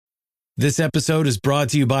This episode is brought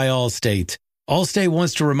to you by Allstate. Allstate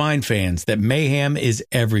wants to remind fans that mayhem is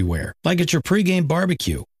everywhere, like at your pregame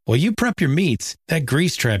barbecue. While you prep your meats, that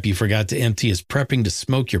grease trap you forgot to empty is prepping to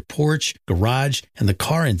smoke your porch, garage, and the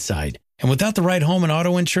car inside. And without the right home and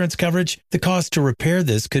auto insurance coverage, the cost to repair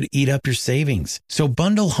this could eat up your savings. So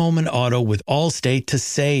bundle home and auto with Allstate to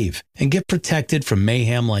save and get protected from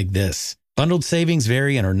mayhem like this. Bundled savings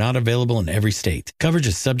vary and are not available in every state. Coverage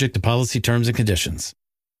is subject to policy terms and conditions.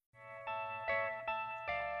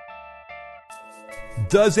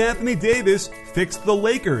 Does Anthony Davis fix the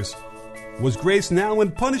Lakers? Was Grayson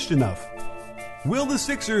Allen punished enough? Will the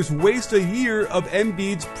Sixers waste a year of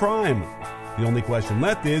Embiid's prime? The only question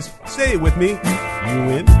left is, say it with me, you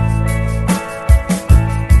win.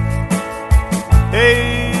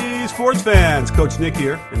 Hey, sports fans, Coach Nick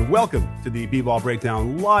here, and welcome to the B-Ball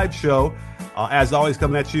Breakdown live show. As always,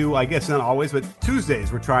 coming at you, I guess not always, but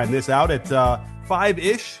Tuesdays, we're trying this out at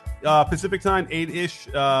 5-ish Pacific time, 8-ish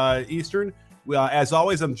Eastern. As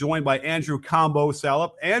always, I'm joined by Andrew Combo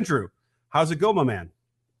Salop. Andrew, how's it go, my man?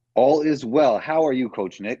 All is well. How are you,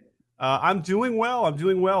 Coach Nick? I'm doing well.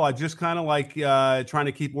 I just kind of like trying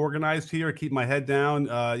to keep organized here, keep my head down,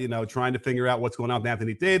 trying to figure out what's going on with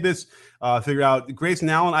Anthony Davis, figure out Grayson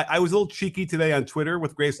Allen. I was a little cheeky today on Twitter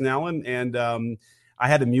with Grayson Allen, and I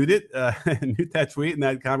had to mute it, mute that tweet and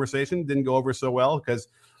that conversation. Didn't go over so well because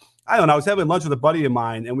I don't know. I was having lunch with a buddy of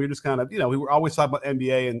mine, and we were just kind of, we were always talking about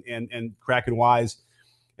NBA and cracking wise.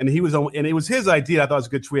 And it was his idea. I thought it was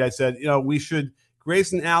a good tweet. I said,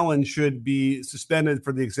 Grayson Allen should be suspended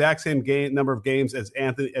for the exact same number of games as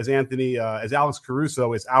Alex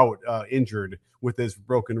Caruso is out injured with his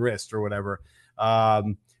broken wrist or whatever.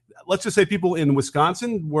 Let's just say people in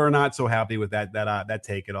Wisconsin were not so happy with that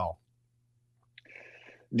take at all.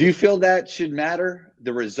 Do you feel that should matter,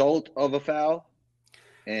 the result of a foul?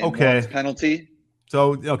 And one's penalty.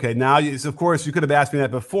 So, now, of course, you could have asked me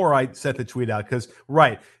that before I sent the tweet out because,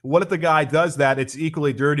 right, what if the guy does that? It's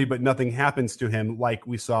equally dirty, but nothing happens to him like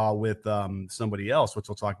we saw with somebody else, which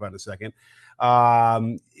we'll talk about in a second.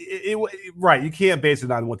 Right, you can't base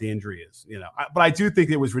it on what the injury is, But I do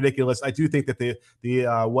think it was ridiculous. I do think that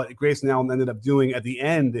the what Grayson Allen ended up doing at the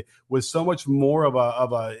end was so much more of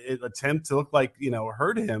a attempt to look like,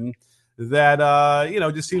 hurt him. That,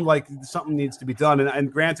 just seemed like something needs to be done.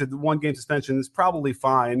 And granted, the 1-game suspension is probably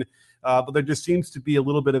fine, but there just seems to be a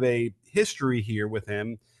little bit of a history here with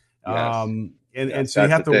him. Yes. And so you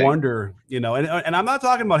have to wonder, and I'm not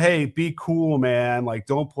talking about, hey, be cool, man, like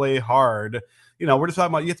don't play hard. We're just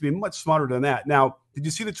talking about you have to be much smarter than that. Now, did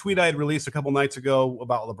you see the tweet I had released a couple nights ago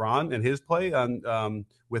about LeBron and his play on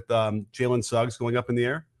with Jalen Suggs going up in the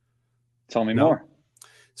air? Tell me more.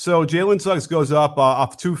 So Jalen Suggs goes up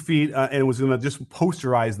off 2 feet and was going to just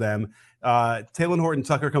posterize them. Taylor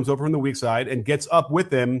Horton-Tucker comes over from the weak side and gets up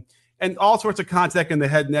with him, and all sorts of contact in the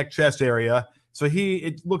head, neck, chest area. So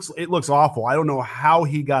it looks awful. I don't know how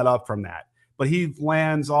he got up from that, but he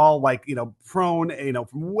lands all like prone,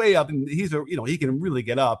 from way up, and he can really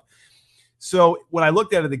get up. So when I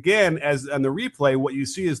looked at it again as on the replay, what you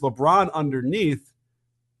see is LeBron underneath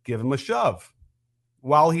give him a shove,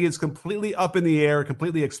 while he is completely up in the air,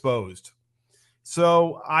 completely exposed.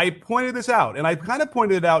 So I pointed this out, and I kind of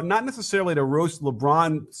pointed it out not necessarily to roast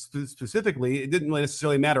LeBron specifically. It didn't really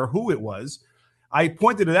necessarily matter who it was. I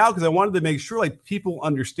pointed it out because I wanted to make sure people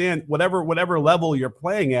understand whatever level you're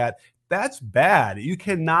playing at, that's bad. You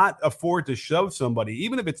cannot afford to shove somebody,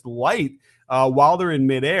 even if it's light, while they're in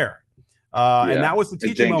midair. And that was the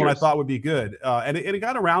teaching moment I thought would be good. And it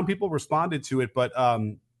got around. People responded to it, but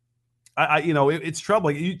it's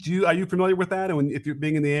troubling. Are you familiar with that? And if you're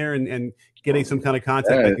being in the air and getting some kind of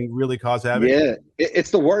contact that can really cause havoc? Yeah,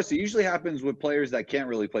 it's the worst. It usually happens with players that can't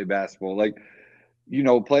really play basketball.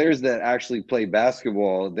 Players that actually play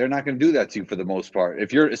basketball, they're not going to do that to you for the most part.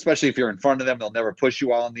 Especially if you're in front of them, they'll never push you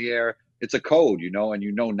while in the air. It's a code,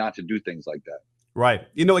 and not to do things like that. Right.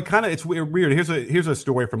 It's weird. Here's a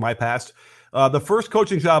story from my past. The first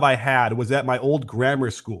coaching job I had was at my old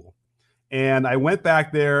grammar school. And I went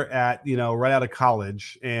back there at, right out of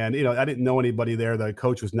college, and, I didn't know anybody there. The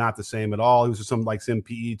coach was not the same at all. He was just some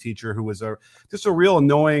PE teacher who was just a real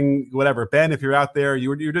annoying, whatever. Ben, if you're out there,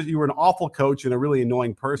 you were an awful coach and a really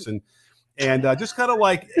annoying person. And just kind of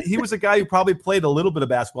he was a guy who probably played a little bit of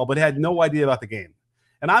basketball, but had no idea about the game.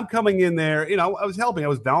 And I'm coming in there, I was helping, I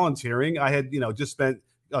was volunteering. I had, just spent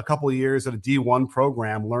a couple of years at a D1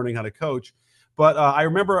 program learning how to coach. But I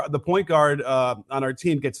remember the point guard on our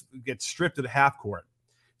team gets stripped at half court.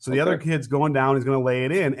 So the other kid's going down, he's going to lay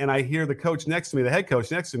it in. And I hear the coach next to me, the head coach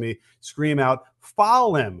next to me, scream out,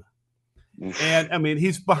 foul him. And,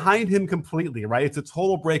 he's behind him completely, right? It's a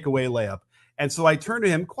total breakaway layup. And so I turned to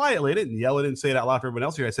him quietly. I didn't yell. I didn't say it out loud for everyone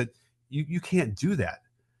else here. I said, you can't do that.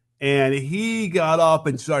 And he got up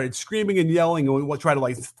and started screaming and yelling and tried to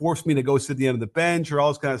like force me to go sit at the end of the bench or all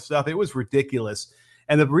this kind of stuff. It was ridiculous.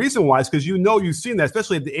 And the reason why is because you've seen that,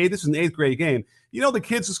 especially at this is an 8th grade game. The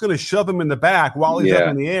kid's just going to shove him in the back while he's up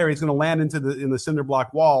in the air. He's going to land in the cinder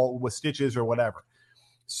block wall with stitches or whatever.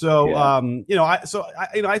 So,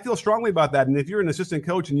 I feel strongly about that. And if you're an assistant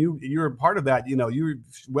coach and you're a part of that, you're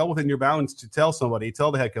well within your bounds to tell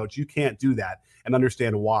the head coach, you can't do that and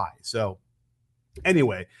understand why. So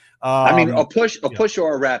anyway, a push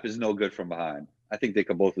or a wrap is no good from behind. I think they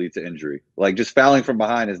could both lead to injury. Like just fouling from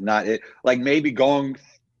behind is not it. Like maybe going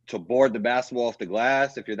to board the basketball off the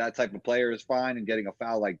glass, if you're that type of player, is fine, and getting a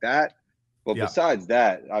foul like that. But besides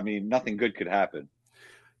that, nothing good could happen.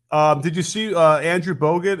 Did you see Andrew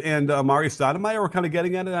Bogut and Amari Stoudemire were kind of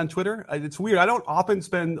getting at it on Twitter? It's weird. I don't often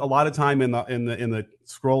spend a lot of time in the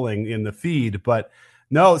scrolling in the feed, but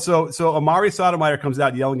no. So Amari Stoudemire comes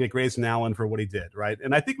out yelling at Grayson Allen for what he did, right?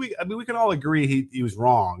 And I think we can all agree he was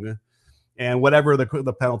wrong, and whatever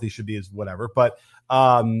the penalty should be is whatever. But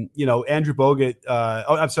Andrew Bogut,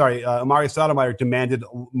 Amari Stoudemire demanded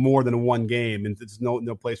more than one game, and there's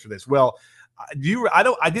no place for this. Well.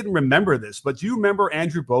 I didn't remember this, but do you remember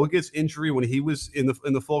Andrew Bogut's injury when he was in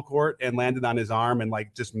the full court and landed on his arm and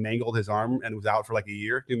like just mangled his arm and was out for like a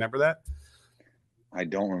year? Do you remember that? I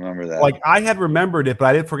don't remember that. Like I had remembered it,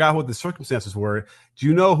 but I forgot what the circumstances were. Do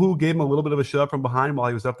you know who gave him a little bit of a shove from behind while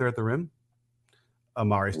he was up there at the rim?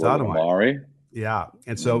 Amari Stoudemire. Amari? Yeah.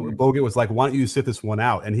 And so Bogut was like, why don't you sit this one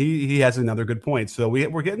out? And he has another good point. So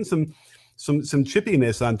we're getting some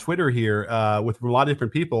chippiness on Twitter here with a lot of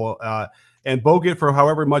different people. And Bogut, for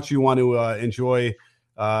however much you want to enjoy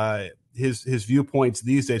his viewpoints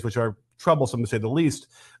these days, which are troublesome to say the least,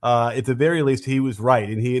 at the very least, he was right.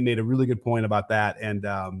 And he made a really good point about that.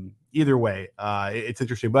 And either way, it's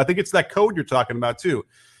interesting. But I think it's that code you're talking about, too,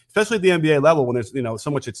 especially at the NBA level when there's so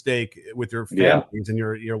much at stake with your families and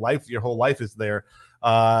your life, your whole life is there.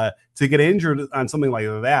 To get injured on something like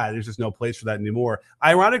that, there's just no place for that anymore.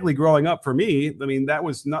 Ironically, growing up for me, that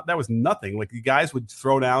was nothing. Like the guys would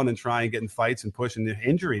throw down and try and get in fights and push and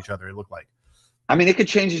injure each other. It looked like. It could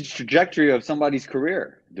change the trajectory of somebody's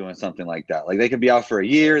career doing something like that. Like they could be out for a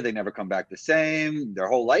year, they never come back the same. Their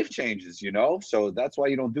whole life changes, So that's why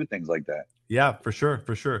you don't do things like that. Yeah, for sure.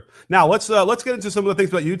 Now let's get into some of the things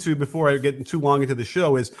about YouTube before I get too long into the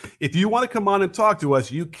show. Is if you want to come on and talk to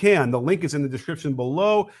us, you can. The link is in the description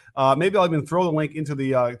below. Maybe I'll even throw the link into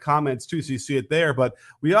the comments too, so you see it there. But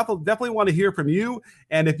we definitely want to hear from you.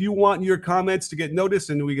 And if you want your comments to get noticed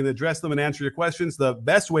and we can address them and answer your questions, the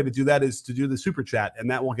best way to do that is to do the super chat,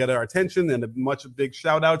 and that will get our attention and big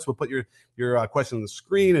shout outs. We'll put your question on the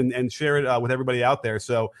screen and share it with everybody out there.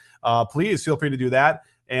 So please feel free to do that.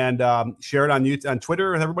 And share it on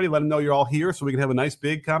Twitter with everybody. Let them know you're all here so we can have a nice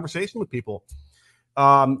big conversation with people.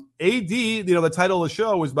 AD, the title of the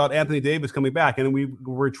show was about Anthony Davis coming back, and we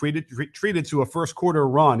were treated to a first quarter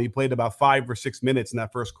run. He played about 5 or 6 minutes in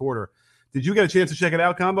that first quarter. Did you get a chance to check it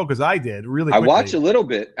out, Combo? Because I did really quickly. I watched a little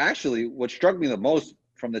bit. Actually, what struck me the most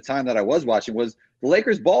from the time that I was watching was the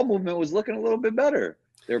Lakers' ball movement was looking a little bit better.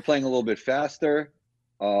 They were playing a little bit faster,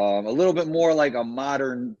 a little bit more like a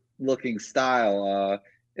modern-looking style.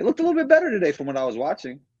 It looked a little bit better today from what I was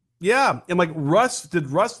watching. Yeah, and like did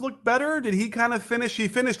Russ look better? Did he kind of finish? He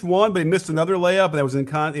finished one, but he missed another layup, and that was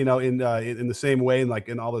in the same way, and like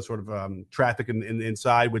in all the sort of traffic in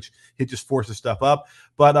inside, which he just forces stuff up.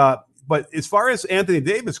 But as far as Anthony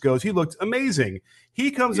Davis goes, he looked amazing. He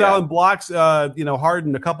comes out and blocks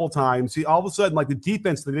Harden a couple times. He all of a sudden, like the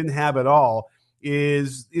defense they didn't have at all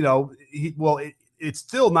is it's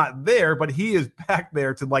still not there, but he is back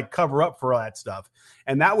there to like cover up for all that stuff.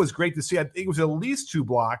 And that was great to see. I think it was at least 2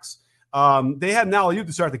 blocks. They had an alley-oop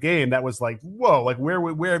to start the game. That was like, whoa, like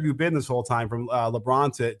where have you been this whole time from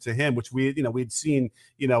LeBron to him, which we'd seen,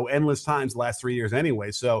 endless times the last 3 years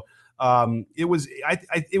anyway. So it was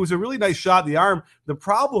a really nice shot in the arm. The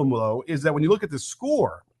problem though, is that when you look at the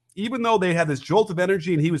score, even though they had this jolt of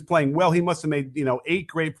energy and he was playing well, he must've made, 8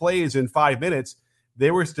 great plays in 5 minutes. They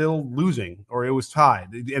were still losing, or it was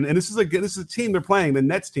tied. And this is a team they're playing, the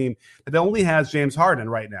Nets team, that only has James Harden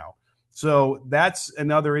right now. So that's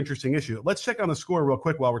another interesting issue. Let's check on the score real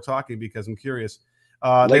quick while we're talking because I'm curious.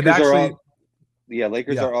 Lakers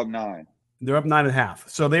are up 9. They're up 9.5.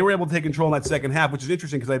 So they were able to take control in that second half, which is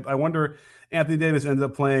interesting because I wonder Anthony Davis ended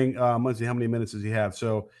up playing, let's see, how many minutes does he have?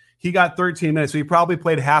 So he got 13 minutes. So he probably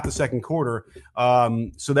played half the second quarter.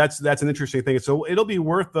 So that's an interesting thing. So it'll be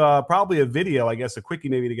worth probably a video, I guess, a quickie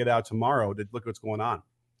maybe to get out tomorrow to look what's going on.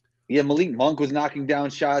 Yeah, Malik Monk was knocking down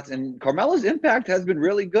shots, and Carmelo's impact has been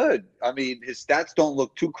really good. I mean, his stats don't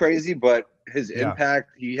look too crazy, but his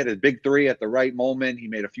impact, he hit a big three at the right moment. He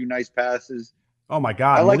made a few nice passes. Oh my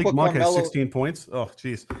God, Malik Monk has 16 points. Oh,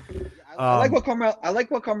 jeez. I like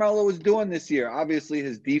what Carmelo is doing this year. Obviously,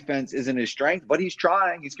 his defense isn't his strength, but he's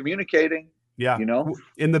trying. He's communicating. Yeah. You know,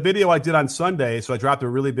 in the video I did on Sunday, so I dropped a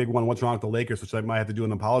really big one, What's Wrong with the Lakers, which I might have to do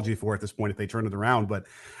an apology for at this point if they turn it around. But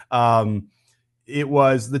it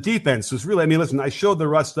was the defense was really, I mean, listen, I showed the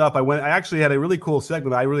Russ stuff. I actually had a really cool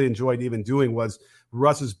segment I really enjoyed even doing was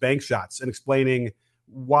Russ's bank shots and explaining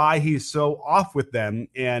why he's so off with them.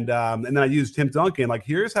 And then I used Tim Duncan. Like,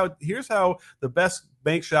 here's how the best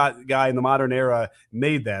bank shot guy in the modern era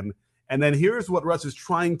made them. And then here's what Russ is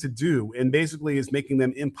trying to do, and basically is making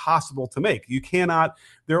them impossible to make. You cannot,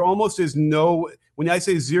 there almost is no, when I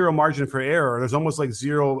say zero margin for error, there's almost like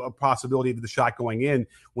zero possibility of the shot going in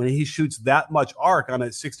when he shoots that much arc on a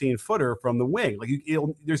 16-footer from the wing. Like,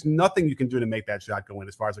 there's nothing you can do to make that shot go in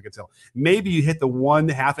as far as I can tell. Maybe you hit the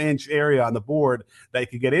 1/2 inch area on the board that you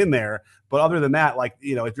could get in there. But other than that, like,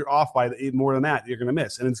 you know, if you're off by more than that, you're going to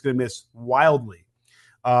miss, and it's going to miss wildly.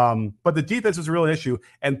 But the defense was a real issue,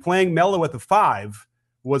 and playing Melo at the 5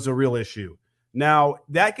 was a real issue. Now,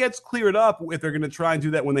 that gets cleared up if they're going to try and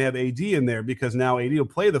do that when they have AD in there, because now AD will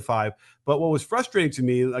play the 5. But what was frustrating to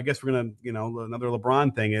me, I guess we're going to, you know, another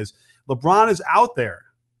LeBron thing is LeBron is out there,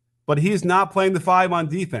 but he's not playing the 5 on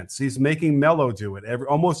defense. He's making Melo do it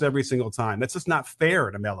almost every single time. That's just not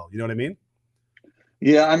fair to Melo. You know what I mean?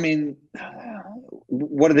 Yeah, I mean,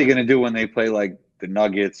 what are they going to do when they play like the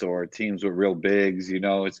Nuggets or teams with real bigs? You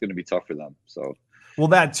know, it's going to be tough for them. So, well,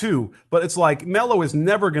 that too, but it's like Melo is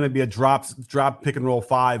never going to be a drop pick and roll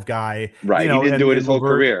 5 guy, right? You know, he didn't do it his whole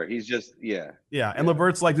LeVert, career. He's just yeah. And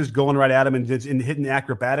LeVert's like just going right at him and hitting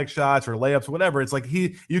acrobatic shots or layups or whatever. It's like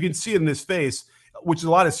you can see it in his face, which a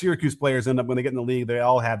lot of Syracuse players end up when they get in the league. They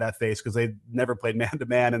all have that face because they never played man to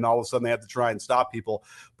man, and all of a sudden they have to try and stop people.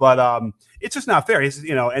 But it's just not fair. He's,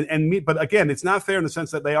 you know, but again, it's not fair in the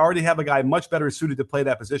sense that they already have a guy much better suited to play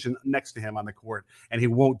that position next to him on the court, and he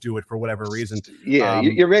won't do it for whatever reason. Yeah,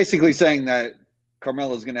 you're basically saying that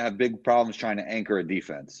Carmelo is going to have big problems trying to anchor a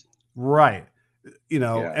defense, right? You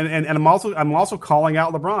know, and I'm also calling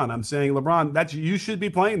out LeBron. I'm saying, LeBron, that you should be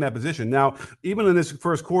playing that position. Now, even in this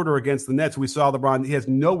first quarter against the Nets, we saw LeBron, he has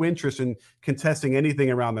no interest in contesting anything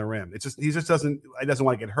around the rim. It's just he doesn't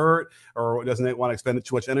want to get hurt or doesn't want to expend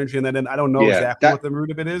too much energy in that. And I don't know exactly what the root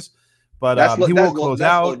of it is, but he won't close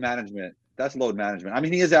out. Load management. That's load management. I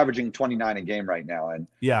mean, he is averaging 29 a game right now, and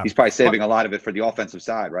he's probably saving a lot of it for the offensive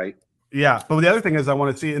side, right? Yeah, but the other thing is I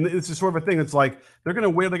want to see, and it's a sort of a thing, it's like they're going to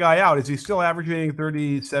wear the guy out. Is he still averaging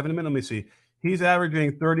 37 minutes? Let me see. He's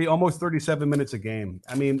averaging almost 37 minutes a game.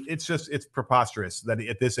 I mean, it's preposterous that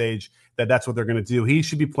at this age that's what they're going to do. He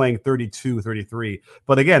should be playing 32, 33.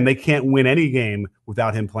 But again, they can't win any game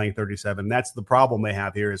without him playing 37. That's the problem they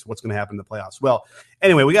have here is what's going to happen in the playoffs. Well,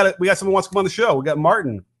 anyway, we got someone who wants to come on the show. We got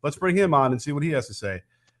Martin. Let's bring him on and see what he has to say.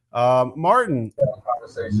 Martin,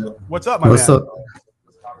 what's up, my man? Up?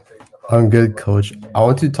 I'm good, Coach. I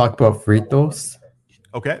want to talk about free throws.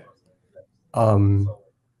 Okay.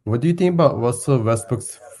 What do you think about Russell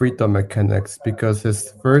Westbrook's free throw mechanics? Because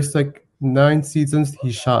his first 9 seasons,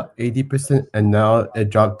 he shot 80%, and now it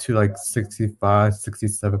dropped to 65,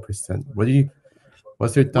 67%.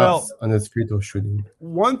 What's your thoughts on his free throw shooting?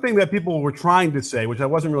 One thing that people were trying to say, which I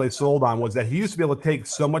wasn't really sold on, was that he used to be able to take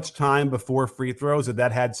so much time before free throws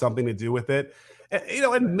that had something to do with it. You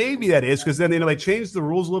know, and maybe that is because then, they changed the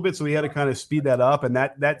rules a little bit, so he had to kind of speed that up, and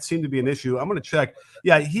that seemed to be an issue. I'm going to check.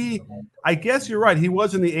 Yeah, I guess you're right. He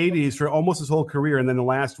was in the 80s for almost his whole career, and then the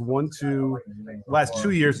last 2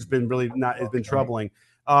 years has been troubling.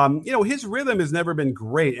 His rhythm has never been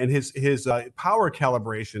great, and his power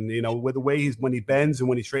calibration, with the way when he bends and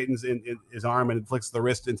when he straightens in his arm and flicks the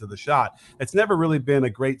wrist into the shot, it's never really been a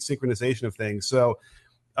great synchronization of things. So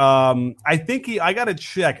I think I got to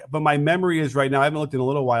check, but my memory is right now, I haven't looked in a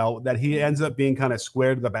little while, that he ends up being kind of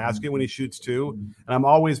square to the basket when he shoots too. And I've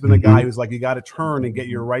always been a guy who's like, you got to turn and get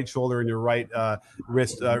your right shoulder and your right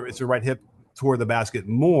wrist, it's your right hip toward the basket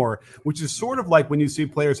more, which is sort of like when you see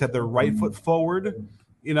players have their right foot forward,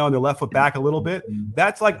 and their left foot back a little bit.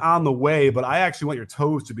 That's on the way, but I actually want your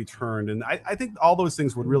toes to be turned. And I think all those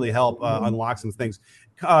things would really help unlock some things.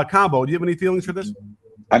 Combo, do you have any feelings for this?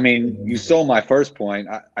 I mean, you stole my first point.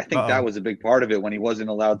 I think that was a big part of it when he wasn't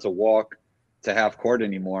allowed to walk to half court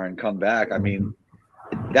anymore and come back. I mean,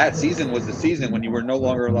 that season was the season when you were no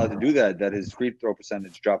longer allowed to do that his free throw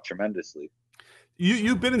percentage dropped tremendously.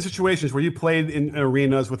 You've been in situations where you played in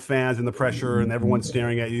arenas with fans and the pressure and everyone's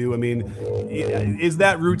staring at you. I mean, is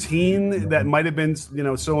that routine that might have been,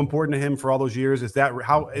 so important to him for all those years? Is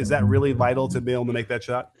that really vital to be able to make that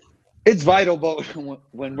shot? It's vital, but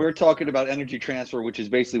when we're talking about energy transfer, which is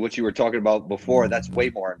basically what you were talking about before, that's way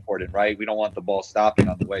more important, right? We don't want the ball stopping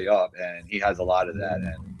on the way up, and he has a lot of that,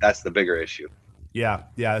 and that's the bigger issue. Yeah,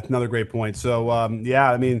 that's another great point. So, I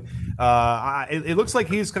mean, it looks like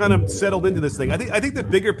he's kind of settled into this thing. I think the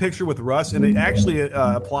bigger picture with Russ, and it actually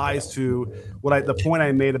applies to the point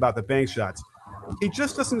I made about the bank shots. He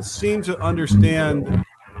just doesn't seem to understand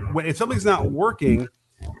if something's not working.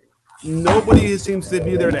 Nobody seems to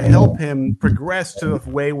be there to help him progress to a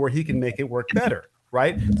way where he can make it work better,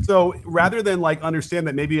 right? So rather than understand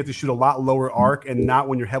that maybe you have to shoot a lot lower arc and not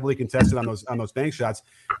when you're heavily contested on those bank shots,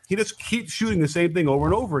 he just keeps shooting the same thing over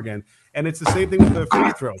and over again. And it's the same thing with the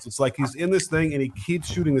free throws. It's like he's in this thing and he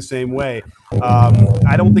keeps shooting the same way.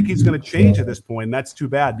 I don't think he's going to change at this point, and that's too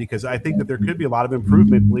bad because I think that there could be a lot of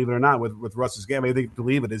improvement, believe it or not, with Russ's game. I think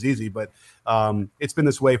believe it is easy, but it's been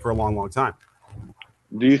this way for a long, long time.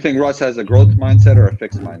 Do you think Russ has a growth mindset or a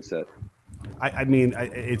fixed mindset? I mean,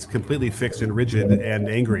 it's completely fixed and rigid and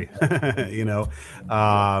angry,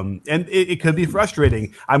 and it could be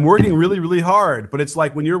frustrating. I'm working really, really hard, but it's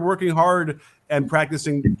like when you're working hard and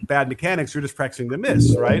practicing bad mechanics, you're just practicing to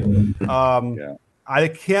miss, right? I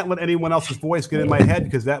can't let anyone else's voice get in my head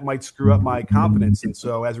because that might screw up my confidence. And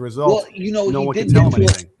so as a result, no one can tell him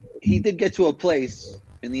anything. He did get to a place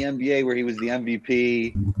in the NBA where he was the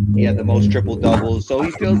MVP. He had the most triple doubles. So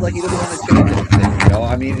he feels like he doesn't want to change anything.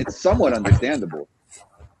 I mean, it's somewhat understandable.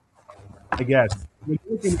 I guess. When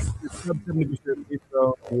you're looking at sub 70% free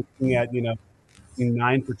throw, you're looking at,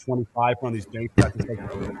 9 for 25 on these bank shots.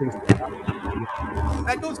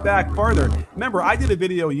 That goes back farther. Remember, I did a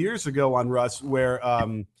video years ago on Russ where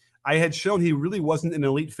I had shown he really wasn't an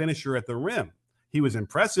elite finisher at the rim. He was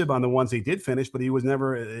impressive on the ones he did finish, but he was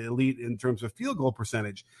never elite in terms of field goal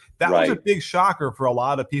percentage. That was a big shocker for a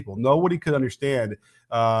lot of people. Nobody could understand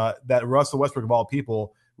that Russell Westbrook, of all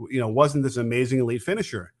people, wasn't this amazing elite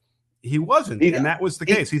finisher. He wasn't, and that was the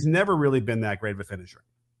case. He's never really been that great of a finisher.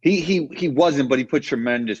 He wasn't, but he put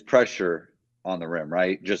tremendous pressure on the rim,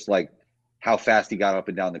 right? Just like how fast he got up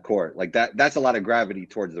and down the court. Like that's a lot of gravity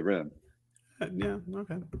towards the rim. Yeah,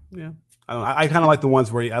 okay, yeah. I kind of like the ones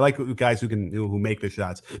where I like guys who make the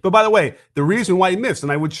shots. But by the way, the reason why he missed,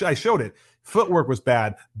 and I showed it, footwork was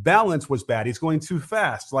bad, balance was bad. He's going too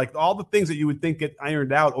fast. Like all the things that you would think get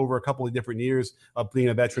ironed out over a couple of different years of being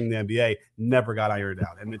a veteran in the NBA never got ironed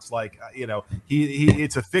out. And it's like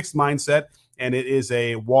it's a fixed mindset, and it is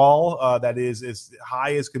a wall that is as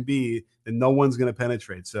high as can be that no one's going to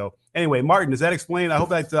penetrate. So anyway, Martin, does that explain? I hope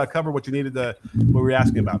that covered what you needed what we were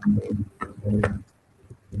asking about.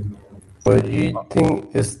 What do you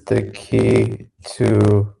think is the key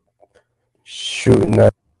to shooting?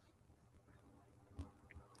 The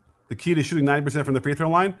key to shooting 90% from the free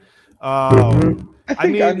throw line? I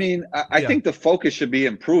think the focus should be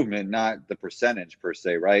improvement, not the percentage per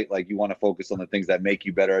se, right? Like you want to focus on the things that make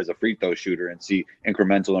you better as a free throw shooter and see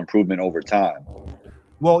incremental improvement over time.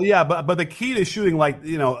 Well, yeah, but the key to shooting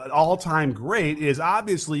all-time great is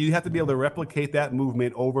obviously you have to be able to replicate that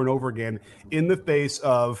movement over and over again in the face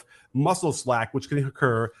of muscle slack, which can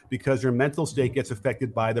occur because your mental state gets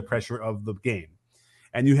affected by the pressure of the game.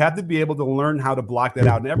 And you have to be able to learn how to block that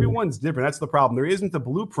out. And everyone's different. That's the problem. There isn't a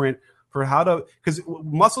blueprint for how to, because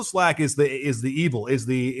muscle slack is the evil, is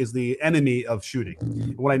the enemy of shooting.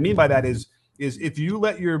 And what I mean by that is if you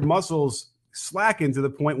let your muscles slacken to the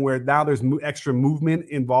point where now there's extra movement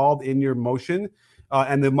involved in your motion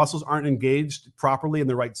and the muscles aren't engaged properly in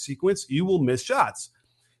the right sequence, you will miss shots.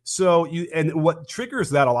 So what triggers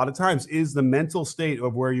that a lot of times is the mental state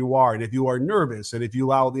of where you are. And if you are nervous and if you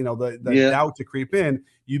allow, the doubt to creep in,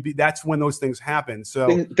 that's when those things happen.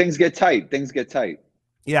 So things get tight.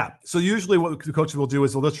 Yeah. So usually what the coaches will do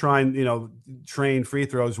is they'll just try and, train free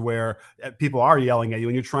throws where people are yelling at you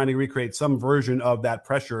and you're trying to recreate some version of that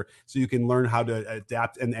pressure so you can learn how to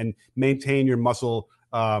adapt and maintain your muscle.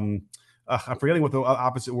 I'm forgetting what the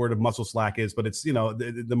opposite word of muscle slack is, but it's,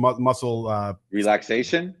 the muscle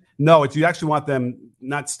relaxation. No, you actually want them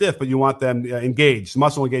not stiff, but you want them engaged,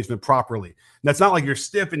 muscle engagement properly. And that's not like you're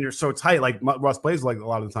stiff and you're so tight like Russ plays like a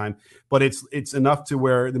lot of the time, but it's enough to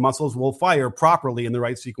where the muscles will fire properly in the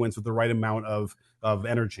right sequence with the right amount of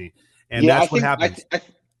energy. And that's what happens.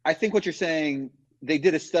 I think what you're saying, they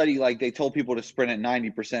did a study, like they told people to sprint at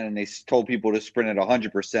 90% and they told people to sprint at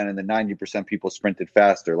 100%, and the 90% people sprinted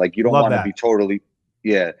faster. Like you don't want to be totally,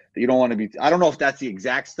 you don't want to be, I don't know if that's the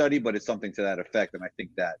exact study, but it's something to that effect. And I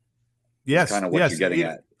think that Is kind of what you're getting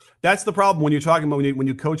at. That's the problem when you're talking about when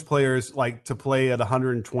you coach players like to play at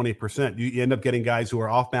 120%. You end up getting guys who are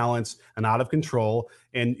off balance and out of control.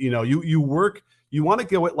 And you want to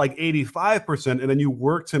go at like 85%, and then you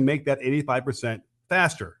work to make that 85%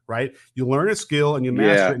 faster, right? You learn a skill and you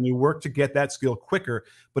master it, and you work to get that skill quicker.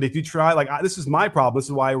 But if you try, this is my problem. This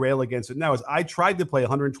is why I rail against it now. Is I tried to play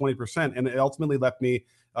 120%, and it ultimately left me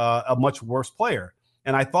a much worse player.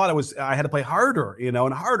 And I thought I had to play harder, and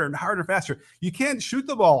harder and harder, faster. You can't shoot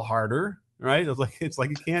the ball harder, right? It's like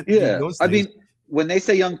you can't. Yeah, do those things. I mean, when they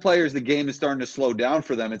say young players, the game is starting to slow down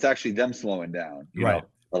for them. It's actually them slowing down, right?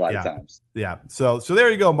 A lot of times. Yeah. So there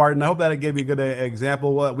you go, Martin. I hope that I gave you a good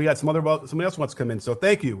example. We got somebody else wants to come in. So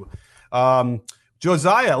thank you,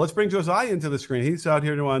 Josiah. Let's bring Josiah into the screen. He's out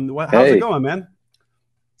here doing. How's it going, man?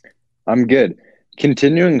 I'm good.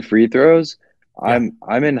 Continuing free throws.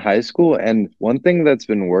 I'm in high school, and one thing that's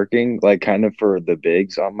been working, like kind of for the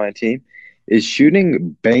bigs on my team, is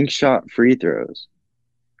shooting bank shot free throws.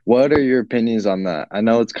 What are your opinions on that? I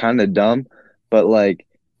know it's kind of dumb, but like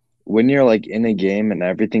when you're like in a game and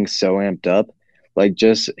everything's so amped up, like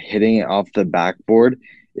just hitting it off the backboard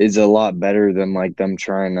is a lot better than like them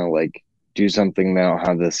trying to like do something they don't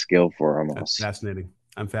have the skill for almost. That's fascinating.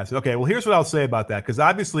 I'm fascinated. Okay, well, here's what I'll say about that, because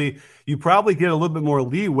obviously you probably get a little bit more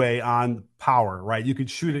leeway on power, right? You could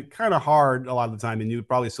shoot it kind of hard a lot of the time, and you'd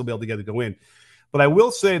probably still be able to get it to go in. But I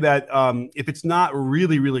will say that if it's not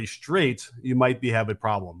really, really straight, you might having a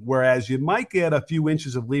problem. Whereas you might get a few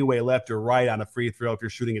inches of leeway left or right on a free throw if you're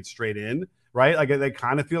shooting it straight in, right? Like that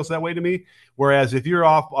kind of feels that way to me. Whereas if you're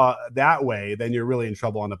off that way, then you're really in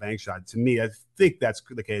trouble on the bank shot. To me, I think that's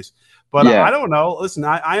the case. But I don't know. Listen,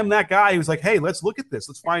 I am that guy who's like, hey, let's look at this.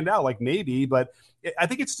 Let's find out. Like maybe, but I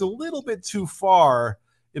think it's a little bit too far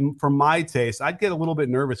for my taste. I'd get a little bit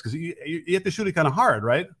nervous because you have to shoot it kind of hard,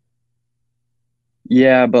 right?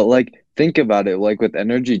 Yeah, but like think about it, like with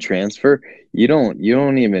energy transfer, you don't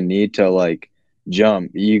even need to like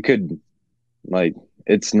jump. You could like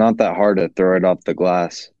it's not that hard to throw it off the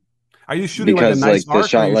glass. Are you shooting because like a nice arc, the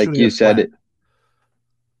shot like you said it?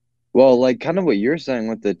 Well, like kind of what you're saying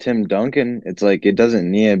with the Tim Duncan, it's like it doesn't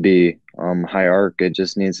need to be high arc, it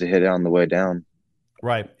just needs to hit it on the way down.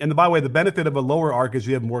 Right. And by the way, the benefit of a lower arc is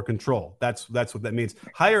you have more control. That's what that means.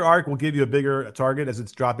 Higher arc will give you a bigger target as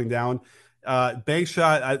it's dropping down. Bank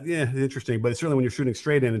shot, interesting, but certainly when you're shooting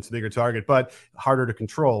straight in, it's a bigger target, but harder to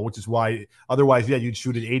control, which is why otherwise, you'd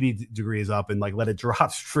shoot it 80 degrees up and like let it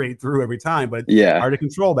drop straight through every time, but it's hard to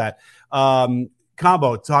control that.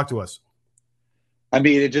 Combo, talk to us. I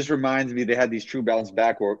mean, it just reminds me they had these true balance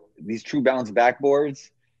backboards.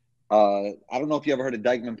 I don't know if you ever heard of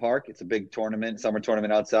Dykeman Park. It's a big summer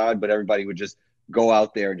tournament outside, but everybody would just go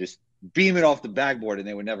out there and just beam it off the backboard, and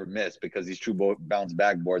they would never miss because these true balance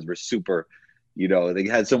backboards were super, they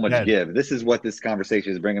had so much give. This is what this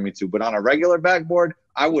conversation is bringing me to. But on a regular backboard,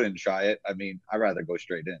 I wouldn't try it. I mean, I'd rather go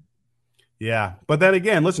straight in. Yeah, but then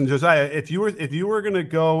again, listen, Josiah, if you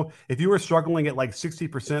were struggling at like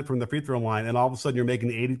 60% from the free throw line, and all of a sudden you're making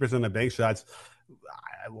 80% of bank shots,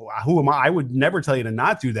 who am I? I would never tell you to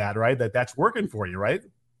not do that, right? That's working for you, right?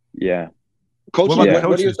 Yeah. Coach, what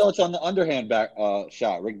are your thoughts on the underhand back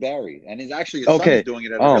shot, Rick Barry? And he's actually his son is doing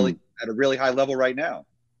it at a really high level right now.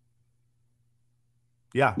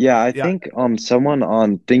 Yeah. Yeah, I think someone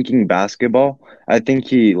on Thinking Basketball, I think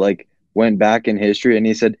he like went back in history and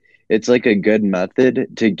he said it's like a good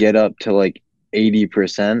method to get up to like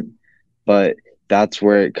 80%, but that's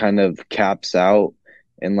where it kind of caps out.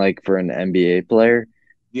 And like for an NBA player,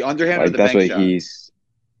 the underhand, like, or the that's bank shot? He's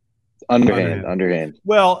underhand.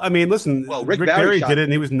 Well, I mean, listen, Rick Barry did it,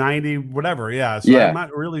 and he was 90, whatever. Yeah, so I'm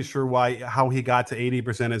not really sure how he got to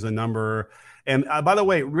 80% as a number. And by the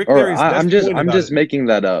way, Rick Barry's I'm just making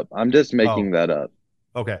that up. I'm just making that up.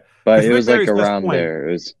 Okay, but it was like around there.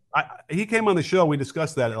 It was. He came on the show. We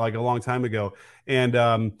discussed that like a long time ago,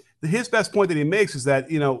 and his best point that he makes is that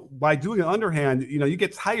by doing an underhand, you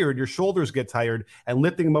get tired, your shoulders get tired, and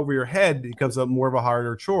lifting them over your head becomes more of a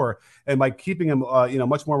harder chore. And by keeping them,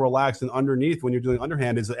 much more relaxed and underneath when you're doing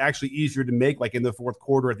underhand is actually easier to make, like in the fourth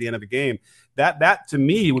quarter at the end of the game. That to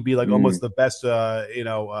me would be like almost the best,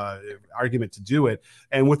 argument to do it.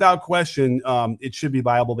 And without question, it should be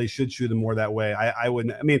viable. They should shoot them more that way. I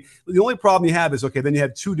wouldn't. I mean, the only problem you have is then you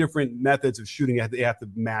have two different methods of shooting you have to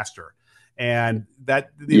master. And that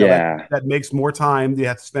that makes more time you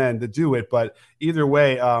have to spend to do it. But either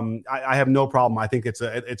way, I have no problem. I think it's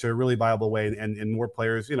a really viable way, and more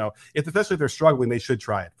players, especially if they're struggling, they should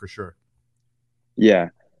try it for sure. Yeah,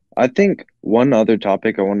 I think one other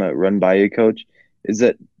topic I want to run by you, Coach, is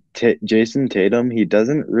that Jason Tatum, he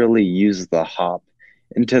doesn't really use the hop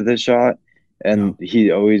into the shot, and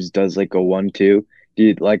he always does like a 1-2.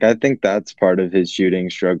 I think that's part of his shooting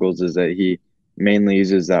struggles is that he mainly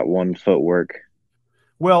uses that 1 footwork.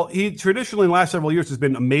 Well, he traditionally in the last several years has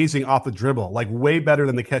been amazing off the dribble, like way better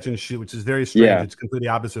than the catch and shoot, which is very strange. Yeah. It's completely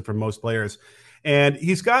opposite from most players. And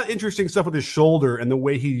he's got interesting stuff with his shoulder and the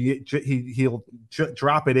way he'll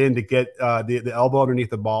drop it in to get the elbow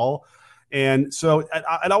underneath the ball. And so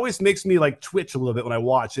it always makes me like twitch a little bit when I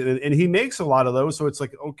watch it. And he makes a lot of those, so it's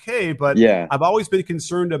like okay, but Yeah. I've always been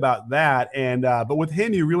concerned about that. And but with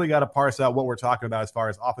him, you really got to parse out what we're talking about as far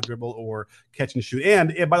as off the dribble or catch and shoot.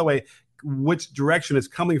 And by the way, which direction it's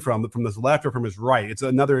coming from his left or from his right. It's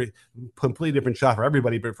another completely different shot for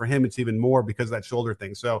everybody, but for him, it's even more because of that shoulder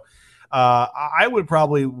thing. So I would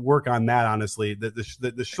probably work on that, honestly.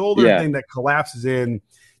 The shoulder thing that collapses in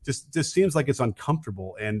just seems like it's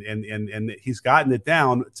uncomfortable, and he's gotten it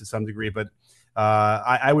down to some degree, but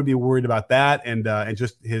I would be worried about that and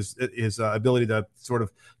just his ability to sort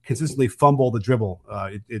of consistently fumble the dribble.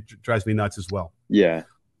 It drives me nuts as well. Yeah.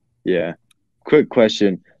 Quick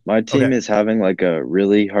question. My team is having like a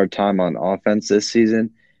really hard time on offense this season,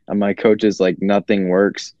 and my coach is like nothing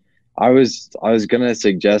works. I was gonna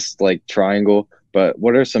suggest like triangle, but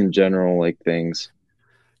what are some general like things?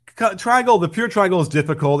 Triangle, the pure triangle is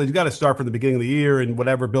difficult. You got to start from the beginning of the year and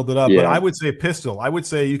whatever, build it up. Yeah. But I would say pistol. I would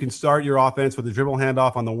say you can start your offense with a dribble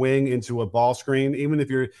handoff on the wing into a ball screen. Even if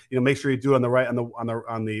you're, make sure you do it on the right, on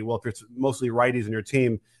the well, if it's mostly righties in your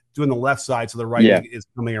team, doing the left side so the right is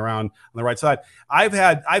coming around on the right side. I've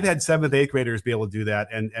had 7th, 8th graders be able to do that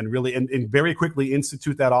and really and very quickly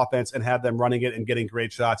institute that offense and have them running it and getting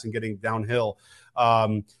great shots and getting downhill.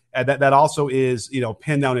 And that also is,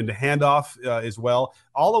 pin down into handoff as well.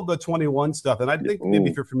 All of the 21 stuff. And I think maybe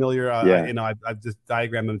if you're familiar, I've just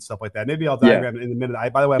diagrammed and stuff like that. Maybe I'll diagram it in a minute.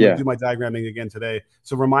 By the way, I'm going to do my diagramming again today.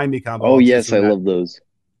 So remind me, Combo. Oh, yes. I love those.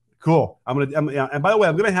 Cool. And by the way,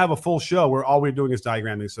 I'm going to have a full show where all we're doing is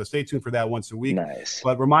diagramming. So stay tuned for that once a week. Nice.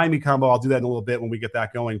 But remind me, Combo. I'll do that in a little bit when we get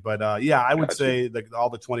that going. But I would say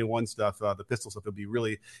all the 21 stuff, the pistol stuff, would be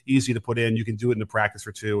really easy to put in. You can do it in a practice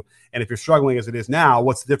or two. And if you're struggling as it is now,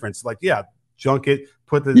 what's the difference? Like, junk it,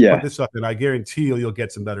 put this stuff in. I guarantee you'll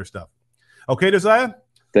get some better stuff. Okay, Josiah?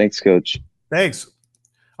 Thanks, Coach. Thanks.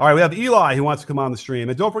 All right, we have Eli who wants to come on the stream.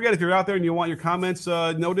 And don't forget, if you're out there and you want your comments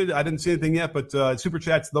noted, I didn't see anything yet, but Super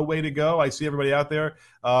Chat's the way to go. I see everybody out there.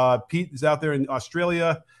 Pete is out there in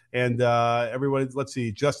Australia. And everybody, let's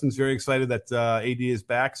see, Justin's very excited that AD is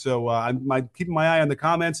back. So I'm keeping my eye on the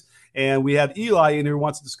comments. And we have Eli in here who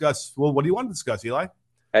wants to discuss, well, what do you want to discuss, Eli?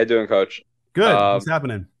 How you doing, Coach? Good. What's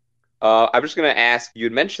happening? I'm just going to ask, you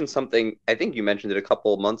had mentioned something, I think you mentioned it a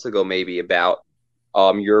couple of months ago maybe, about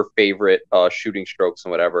your favorite shooting strokes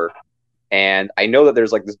and whatever. And I know that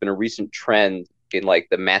there's been a recent trend in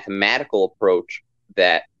the mathematical approach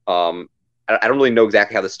that I don't really know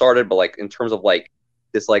exactly how this started, but in terms of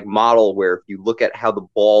this model where if you look at how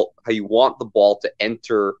you want the ball to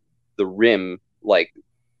enter the rim,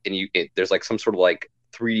 there's some sort of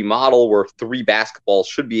 3D model where 3 basketballs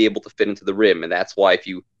should be able to fit into the rim. And that's why if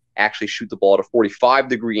you actually shoot the ball at a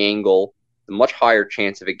 45-degree angle, a much higher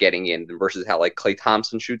chance of it getting in versus how Klay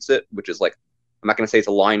Thompson shoots it, which is I'm not going to say it's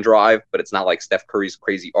a line drive, but it's not like Steph Curry's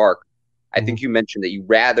crazy arc. I think you mentioned that you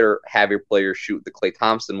rather have your players shoot the Klay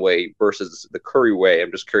Thompson way versus the Curry way.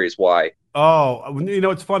 I'm just curious why. Oh,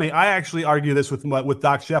 it's funny. I actually argue this with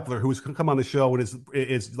Doc Scheffler, who's come on the show and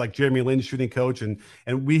is like Jeremy Lin's shooting coach, and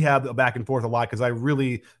we have a back and forth a lot because I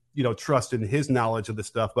really trust in his knowledge of this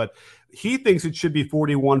stuff. But he thinks it should be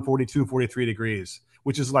 41, 42, 43 degrees,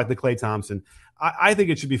 which is like the Klay Thompson. I think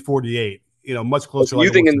it should be 48. Much closer. You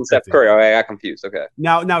think in Steph Curry? I got confused. Okay.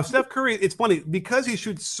 Now Steph Curry, it's funny because he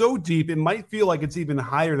shoots so deep. It might feel like it's even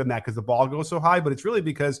higher than that because the ball goes so high, but it's really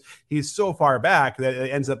because he's so far back that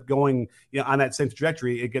it ends up going on that same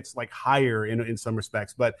trajectory. It gets higher in some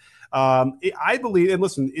respects. But I believe, and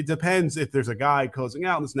listen, it depends if there's a guy closing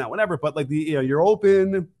out and this and that, whatever. But you're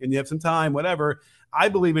open and you have some time, whatever. I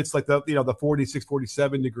believe it's the 46,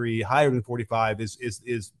 47 degree, higher than 45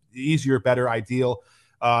 is easier, better, ideal.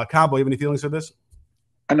 Combo, you have any feelings for this?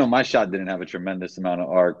 I know my shot didn't have a tremendous amount of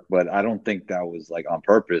arc, but I don't think that was on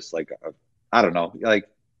purpose. I don't know. I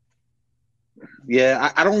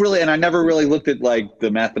don't really, and I never really looked at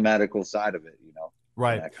the mathematical side of it,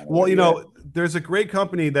 Right. Well, there's a great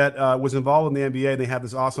company that was involved in the NBA. They have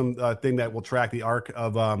this awesome thing that will track the arc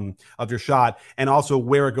of your shot and also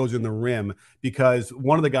where it goes in the rim, because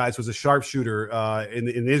one of the guys was a sharpshooter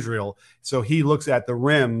in Israel. So he looks at the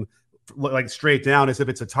rim straight down as if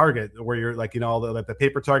it's a target where you're the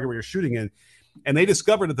paper target where you're shooting in. And they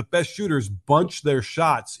discovered that the best shooters bunch their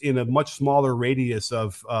shots in a much smaller radius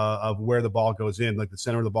of where the ball goes in, like the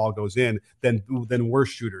center of the ball goes in, than worse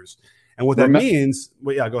shooters. And what that means,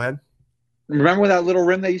 well, yeah, go ahead. Remember that little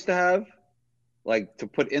rim they used to have, like to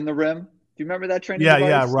put in the rim? Do you remember that training device?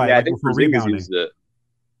 Yeah, right. Yeah, like I think for rebounding. Used it.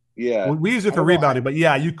 Yeah, well, we use it for rebounding, but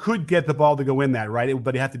yeah, you could get the ball to go in that, right?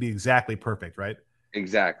 But it had to be exactly perfect, right?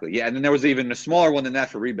 Exactly. Yeah, and then there was even a smaller one than that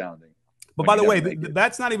for rebounding. But by the way,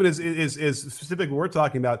 that's not even as specific what we're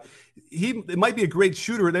talking about. It might be a great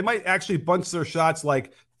shooter. They might actually bunch their shots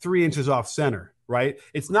like 3 inches off center, right?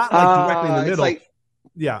 It's not like directly in the middle.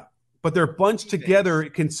 Yeah, but they're bunched together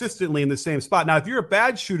consistently in the same spot. Now, if you're a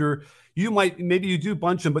bad shooter, maybe you do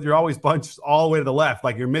bunch them, but you're always bunched all the way to the left,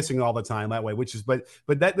 like you're missing all the time that way.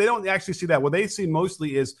 But that they don't actually see that. What they see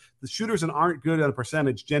mostly is the shooters that aren't good on a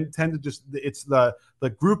percentage tend to just it's the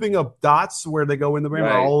grouping of dots where they go in the rim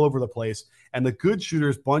are all over the place, and the good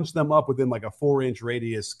shooters bunch them up within like a 4-inch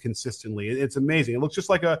radius consistently. It's amazing. It looks just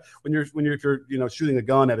like when you're shooting a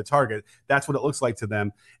gun at a target. That's what it looks like to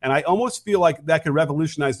them. And I almost feel like that could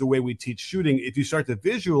revolutionize the way we teach shooting if you start to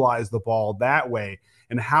visualize the ball that way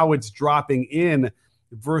and how it's dropping in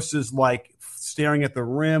versus like staring at the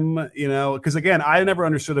rim, because again, I never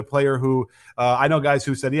understood a player who I know guys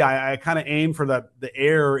who said, I kind of aim for the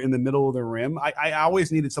air in the middle of the rim. I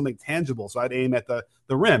always needed something tangible. So I'd aim at the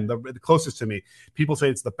rim, the closest to me. People say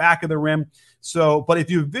it's the back of the rim. So, but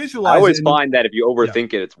if you visualize, I always find that if you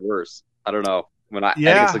overthink it, it's worse. I don't know. I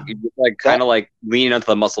think it's like kind of like leaning into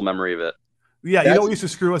the muscle memory of it. Yeah. What used to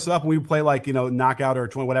screw us up when we play like, knockout or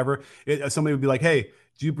 20, whatever. Somebody would be like, hey,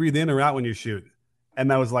 do you breathe in or out when you shoot?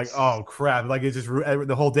 And I was like, oh crap! Like it just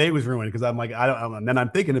the whole day was ruined because I'm like, and then I'm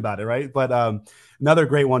thinking about it, right? But another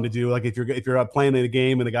great one to do, like if you're playing in a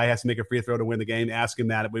game and the guy has to make a free throw to win the game, ask him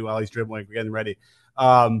that while he's dribbling, getting ready.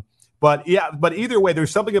 But either way,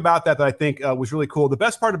 there's something about that I think was really cool. The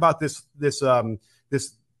best part about the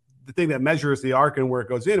thing that measures the arc and where it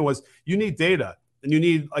goes in was you need data, and you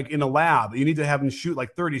need like in a lab, you need to have them shoot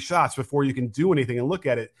like 30 shots before you can do anything and look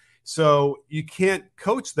at it. So you can't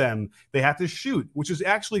coach them. They have to shoot, which is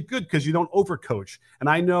actually good because you don't overcoach. And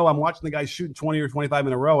I know I'm watching the guys shooting 20 or 25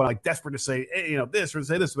 in a row and I'm like desperate to say, hey, this or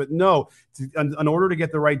say this. But no, in order to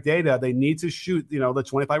get the right data, they need to shoot, the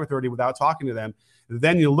 25 or 30 without talking to them.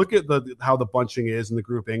 Then you look at how the bunching is and the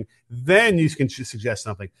grouping. Then you can suggest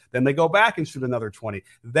something. Then they go back and shoot another 20.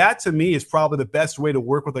 That, to me, is probably the best way to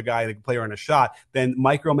work with a guy, a player on a shot, than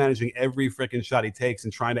micromanaging every freaking shot he takes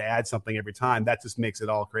and trying to add something every time. That just makes it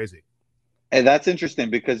all crazy. And that's interesting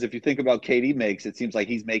because if you think about KD makes, it seems like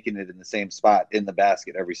he's making it in the same spot in the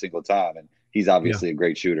basket every single time. And he's obviously a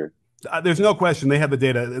great shooter. There's no question they have the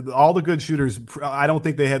data. All the good shooters, I don't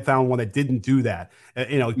think they had found one that didn't do that.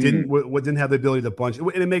 Didn't have the ability to bunch. And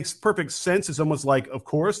it makes perfect sense. It's almost like, of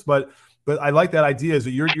course, but I like that idea is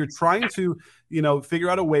that you're trying to, figure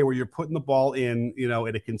out a way where you're putting the ball in,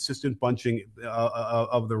 at a consistent bunching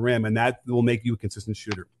of the rim, and that will make you a consistent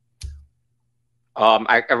shooter.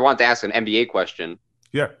 I wanted to ask an NBA question.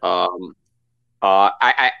 Yeah.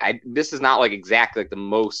 This is not like exactly like the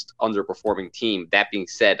most underperforming team. That being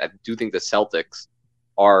said, I do think the Celtics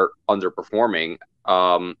are underperforming.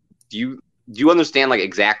 Do you understand like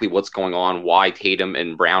exactly what's going on? Why Tatum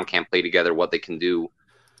and Brown can't play together? What they can do?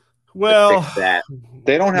 Well, to fix that?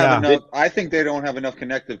 They don't have enough. I think they don't have enough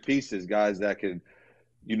connective pieces, guys, that could,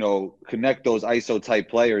 connect those ISO type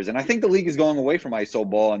players. And I think the league is going away from ISO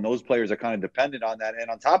ball, and those players are kind of dependent on that. And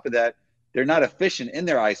on top of that, they're not efficient in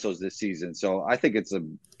their ISOs this season. So I think it's a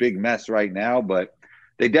big mess right now, but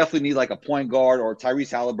they definitely need like a point guard or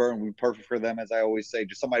Tyrese Halliburton would be perfect for them, as I always say,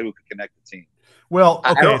 just somebody who can connect the team. Well,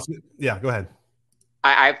 okay. Go ahead.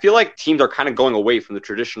 I feel like teams are kind of going away from the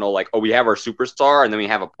traditional, like, we have our superstar and then we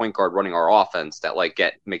have a point guard running our offense that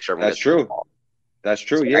make sure everyone gets the ball. That's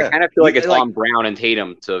true. So yeah. I kind of feel like it's on Brown and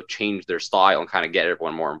Tatum to change their style and kind of get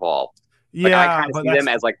everyone more involved. Like, I kind of see them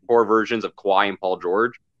as like poor versions of Kawhi and Paul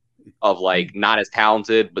George, of like not as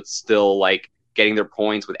talented, but still like getting their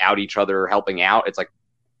points without each other helping out. It's like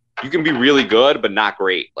you can be really good, but not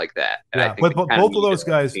great like that. And I think but both of those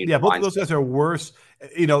guys, both of those guys are worse.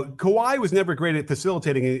 Kawhi was never great at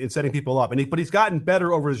facilitating and setting people up, but he's gotten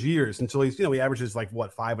better over his years until he's, he averages like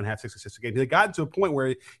 5.5, 6 assists a game. He got to a point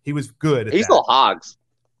where he was good. He's still hogs.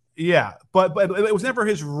 Yeah, but it was never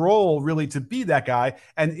his role really to be that guy.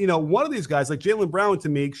 And one of these guys, like Jaylen Brown, to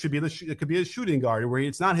me could be a shooting guard where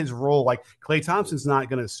it's not his role. Like Klay Thompson's not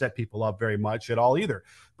going to set people up very much at all either.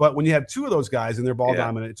 But when you have two of those guys and they're ball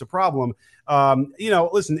dominant, it's a problem.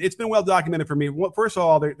 Listen, it's been well documented for me. First of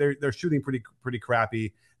all, they're shooting pretty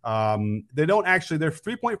crappy. They don't actually, their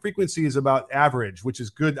 3-point frequency is about average, which is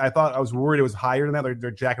good. I was worried it was higher than that.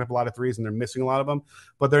 They're jacking up a lot of threes and they're missing a lot of them,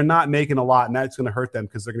 but they're not making a lot, and that's going to hurt them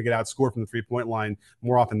because they're going to get outscored from the 3-point line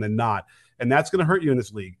more often than not. And that's going to hurt you in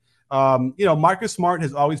this league. Marcus Smart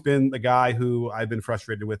has always been the guy who I've been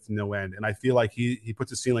frustrated with to no end. And I feel like he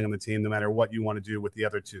puts a ceiling on the team no matter what you want to do with the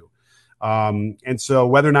other two. And so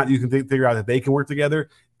whether or not you can figure out that they can work together,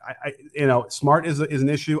 Smart is an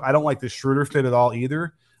issue. I don't like the Schroeder fit at all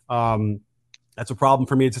either. That's a problem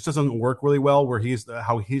for me. It just doesn't work really well where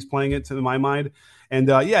how he's playing it, to my mind. And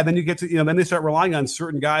then you get to, then they start relying on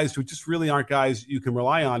certain guys who just really aren't guys you can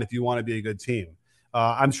rely on if you want to be a good team.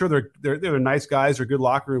 I'm sure they're nice guys, they're good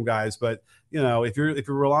locker room guys, but if you're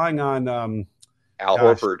relying on Al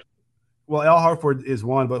Horford. Well, Al Horford is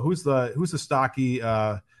one, but who's the stocky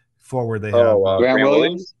forward they have? Grant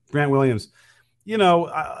Williams. Grant Williams.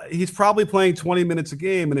 He's probably playing 20 minutes a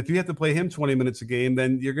game, and if you have to play him 20 minutes a game,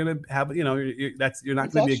 then you're going to have, you're not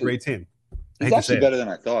going to be a great team. He's actually better than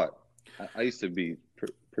I thought. I used to be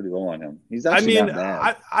pretty low on him. He's actually not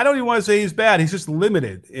bad. I don't even want to say he's bad. He's just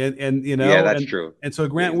limited, and yeah, that's true. And so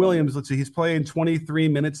Grant Williams, let's see, he's playing 23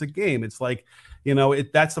 minutes a game. It's like,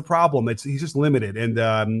 that's the problem. He's just limited, and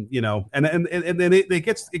then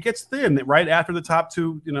it gets thin right after the top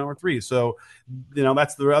two, or three. So,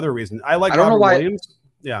 that's the other reason. I don't know why. Williams.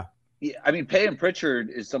 Yeah. Yeah, I mean, Peyton Pritchard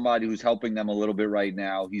is somebody who's helping them a little bit right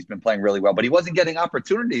now. He's been playing really well, but he wasn't getting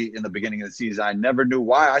opportunity in the beginning of the season. I never knew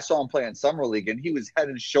why. I saw him play in Summer League, and he was head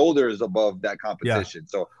and shoulders above that competition. Yeah.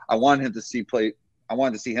 So I wanted to see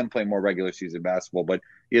him play more regular season basketball, but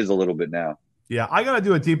he is a little bit now. Yeah, I got to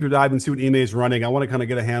do a deeper dive and see what Ime is running. I want to kind of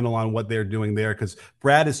get a handle on what they're doing there because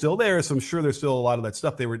Brad is still there, so I'm sure there's still a lot of that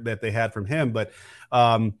stuff that they had from him. But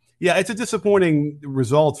yeah, it's a disappointing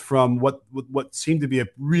result from what seemed to be a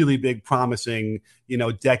really big, promising,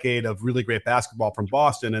 decade of really great basketball from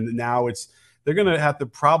Boston, and now they're going to have to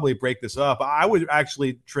probably break this up. I would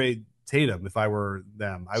actually trade Tatum if I were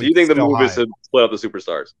them. So you think the move is to split up the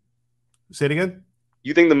superstars? Say it again.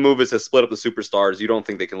 You think the move is to split up the superstars? You don't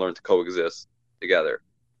think they can learn to coexist together?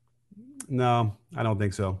 No, I don't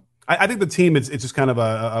think so. I think the team it's just kind of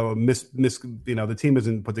a miss. The team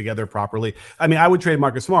isn't put together properly. I mean, I would trade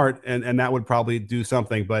Marcus Smart, and that would probably do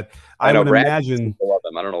something. But I would imagine. Love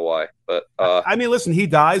them. I don't know why, but I mean, listen, he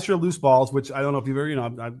dies for loose balls, which I don't know if you've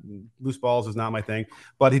ever. Loose balls is not my thing,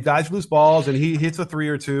 but he dies for loose balls, and he hits a 3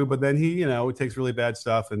 or 2, but then he, it takes really bad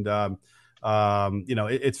stuff, and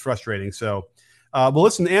it's frustrating. So. Well,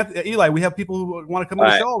 listen, Eli, we have people who want to come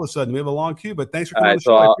on the show all of a sudden. We have a long queue, but thanks for coming on the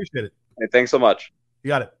show. I appreciate it. Hey, thanks so much. You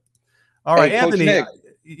got it. All right, Anthony. Nick,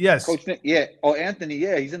 yes. Coach Nick, yeah. Oh, Anthony,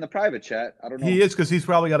 yeah, he's in the private chat. I don't know. He is because he's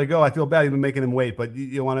probably got to go. I feel bad. You've been making him wait, but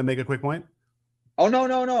you want to make a quick point? Oh, no.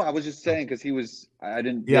 I was just saying because I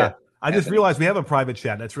didn't. Yeah. I just realized we have a private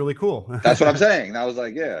chat. That's really cool. That's what I'm saying. I was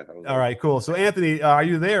like, yeah. All right, cool. So, Anthony, are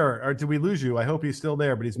you there or did we lose you? I hope he's still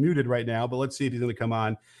there, but he's muted right now. But let's see if he's going to come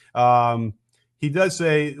on. He does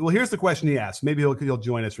say, well, here's the question he asked. Maybe he'll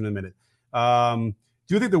join us in a minute.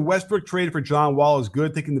 Do you think the Westbrook trade for John Wall is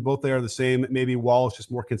good? Thinking that both they are the same. Maybe Wall is just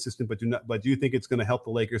more consistent, but do you think it's going to help the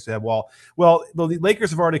Lakers to have Wall? Well, the Lakers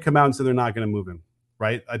have already come out and said they're not going to move him,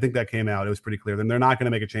 right? I think that came out. It was pretty clear. Then they're not going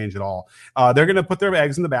to make a change at all. They're going to put their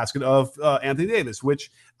eggs in the basket of Anthony Davis, which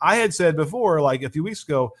I had said before, like a few weeks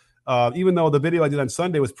ago, even though the video I did on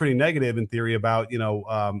Sunday was pretty negative in theory about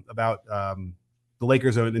the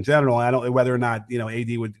Lakers in general. I don't know whether or not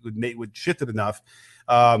AD would shift it enough.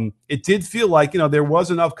 It did feel like there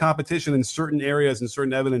was enough competition in certain areas and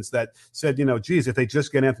certain evidence that said geez, if they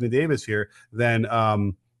just get Anthony Davis here, then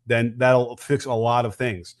that'll fix a lot of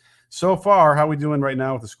things. So far, how are we doing right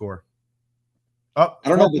now with the score? I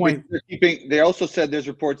don't know. But they also said there's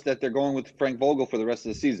reports that they're going with Frank Vogel for the rest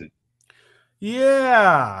of the season.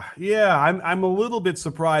 Yeah. I'm a little bit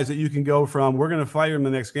surprised that you can go from we're going to fire him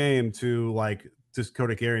the next game to just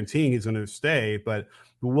Koda guaranteeing he's going to stay, but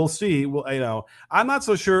we'll see. Well, I'm not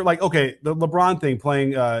so sure. Like, okay, the LeBron thing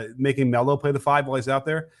making Melo play the 5 while he's out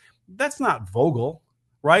there, that's not Vogel,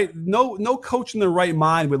 right? No coach in their right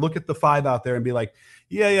mind would look at the 5 out there and be like,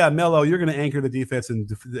 yeah, Melo, you're going to anchor the defense and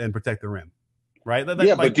protect the rim, right?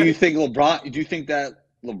 But do you think that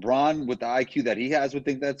LeBron with the IQ that he has would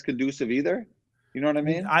think that's conducive either? You know what I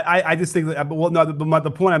mean? I just think that. Well, no.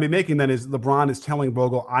 The point I'm making then is LeBron is telling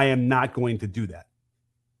Vogel, "I am not going to do that."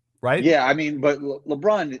 Right? Yeah, I mean, but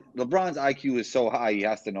LeBron's IQ is so high, he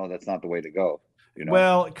has to know that's not the way to go.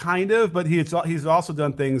 Well, kind of, but he's also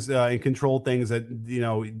done things and controlled things that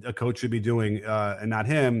a coach should be doing, and not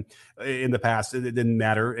him. In the past, it didn't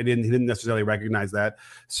matter. He didn't necessarily recognize that.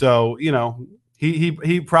 So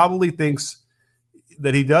he probably thinks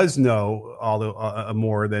that he does know all the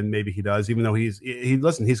more than maybe he does, even though he's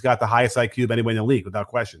got the highest IQ of anyone in the league without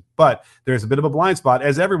question. But there's a bit of a blind spot,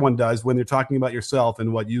 as everyone does, when they're talking about yourself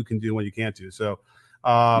and what you can do and what you can't do. So,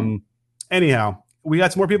 anyhow, we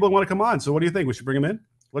got some more people that want to come on. So, what do you think? We should bring them in.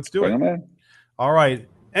 Let's do Bring it. them in. All right,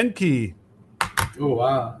 Enki. Oh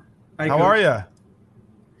wow! Hi, How Coach. are you? Yeah,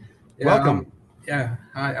 Welcome.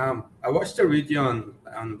 Hi. I watched a video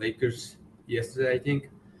on Lakers yesterday, I think,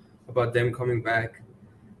 about them coming back,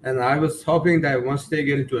 and I was hoping that once they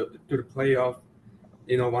get to the playoff,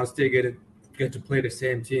 once they get to play the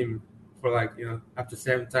same team for up to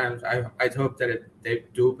 7 times, I'd hope that they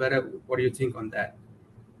do better. What do you think on that?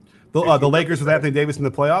 The Lakers with Anthony Davis in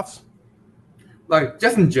the playoffs? Like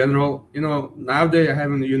just in general, now they're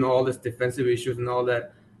having all this defensive issues and all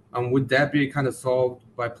that. Would that be kind of solved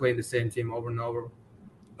by playing the same team over and over?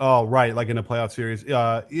 Oh, right, like in a playoff series.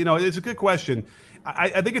 It's a good question.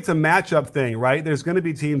 I think it's a matchup thing, right? There's going to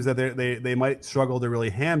be teams that they might struggle to really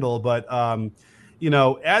handle, but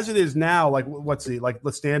as it is now, like let's see, like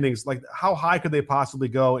the standings, like how high could they possibly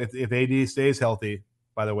go if AD stays healthy,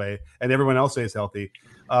 by the way, and everyone else stays healthy?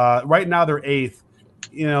 Right now they're 8th.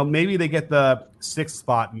 Maybe they get the 6th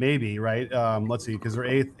spot, maybe, right? Let's see, because they're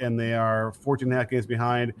 8th and they are 14 and a half games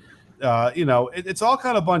behind. It's all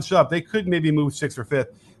kind of bunched up. They could maybe move 6th or 5th.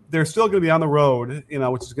 They're still going to be on the road,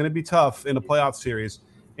 which is going to be tough in a playoff series.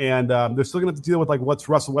 And they're still going to have to deal with what's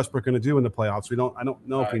Russell Westbrook going to do in the playoffs. I don't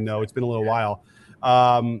know if we know. It's been a little while.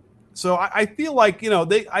 So I feel like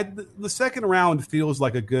the second round feels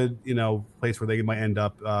like a good place where they might end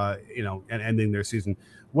up and ending their season.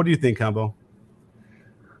 What do you think, Combo?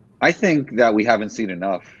 I think that we haven't seen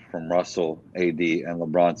enough from Russell, AD, and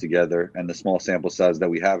LeBron together, and the small sample size that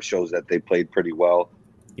we have shows that they played pretty well.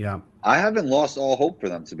 Yeah. I haven't lost all hope for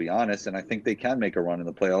them, to be honest, and I think they can make a run in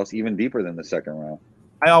the playoffs even deeper than the second round.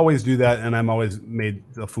 I always do that, and I'm always made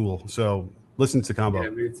a fool. So listen to Combo. Yeah,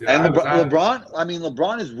 me too. And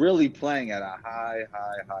LeBron is really playing at a high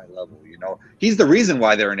level. He's the reason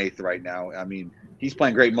why they're in 8th right now. I mean, he's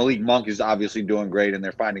playing great. Malik Monk is obviously doing great, and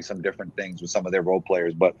they're finding some different things with some of their role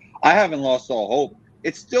players. But I haven't lost all hope.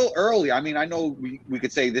 It's still early. I mean, I know we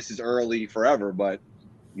could say this is early forever, but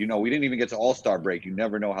we didn't even get to All-Star break. You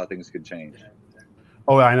never know how things could change.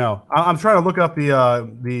 Oh, I know. I'm trying to look up the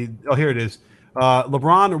oh, here it is.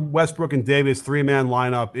 LeBron, Westbrook, and Davis 3-man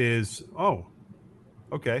lineup is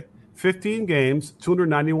 15 games,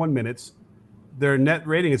 291 minutes. Their net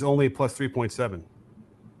rating is only plus 3.7.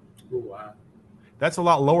 Oh, wow. That's a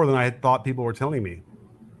lot lower than I had thought people were telling me.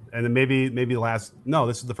 And then maybe this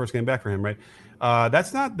is the first game back for him, right?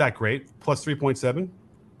 That's not that great. Plus 3.7.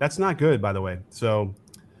 That's not good, by the way. So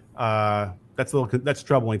that's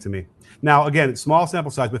troubling to me. Now, again, it's small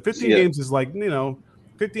sample size, but 15 games is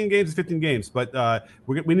 15 games is 15 games. But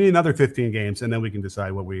we need another 15 games, and then we can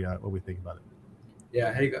decide what we think about it.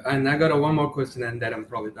 Yeah, hey, and I got one more question, and then I'm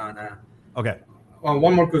probably done. Okay.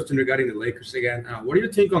 One more question regarding the Lakers again. What do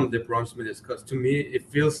you think on LeBron's minutes? Because to me, it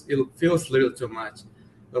feels little too much.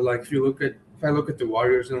 But if I look at the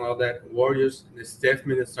Warriors and all that, the Steph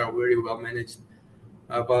minutes are very well managed.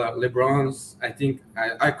 But LeBron's, I think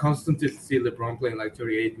I constantly see LeBron playing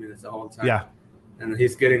 38 minutes the whole time. Yeah. And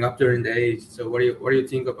he's getting up there in the age. So what do you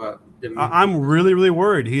think about the I'm really, really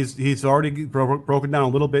worried. He's already broken down a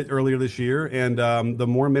little bit earlier this year, and the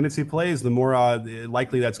more minutes he plays, the more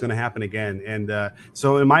likely that's going to happen again. And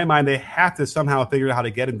so in my mind, they have to somehow figure out how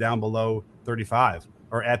to get him down below 35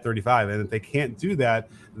 or at 35. And if they can't do that,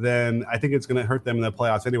 then I think it's going to hurt them in the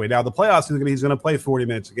playoffs anyway. Now, the playoffs, he's going to play 40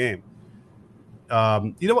 minutes a game.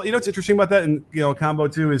 What's interesting about that, and Combo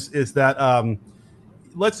too, is that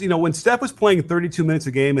when Steph was playing 32 minutes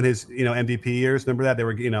a game in his MVP years, remember that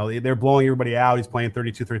they're blowing everybody out. He's playing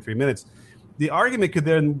 32, 33 minutes. The argument could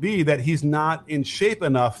then be that he's not in shape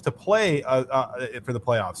enough to play for the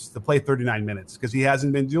playoffs, to play 39 minutes because he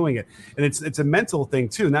hasn't been doing it, and it's a mental thing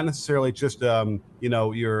too, not necessarily just your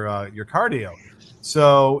cardio.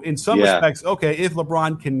 So in some respects, okay, if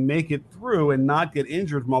LeBron can make it through and not get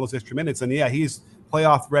injured from all those extra minutes, then he's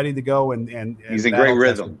playoff ready to go, and he's in great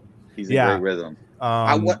rhythm. He's in great rhythm.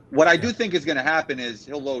 What I do think is going to happen is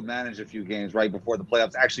he'll load manage a few games right before the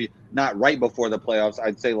playoffs. Actually, not right before the playoffs.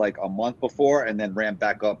 I'd say a month before, and then ramp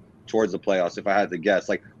back up towards the playoffs. If I had to guess,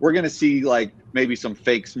 we're going to see maybe some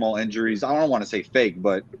fake small injuries. I don't want to say fake,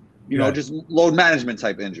 but just load management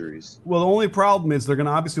type injuries. Well, the only problem is they're going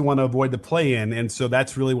to obviously want to avoid the play-in, and so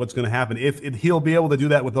that's really what's going to happen. If he'll be able to do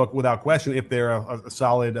that without question, if they're a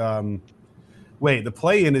solid. The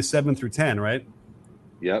play-in is 7 through 10, right?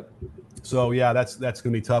 Yep. So that's going to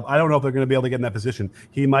be tough. I don't know if they're going to be able to get in that position.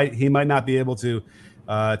 He might not be able to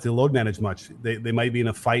to load manage much. They might be in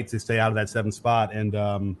a fight to stay out of that 7th spot, and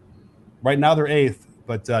right now they're 8th.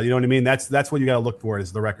 But you know what I mean. That's what you got to look for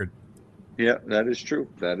is the record. Yeah, that is true.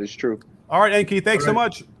 That is true. All right, Enki, thanks so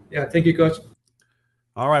much. Yeah, thank you, Coach.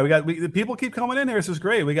 All right, the people keep coming in here. This is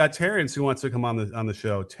great. We got Terrence who wants to come on the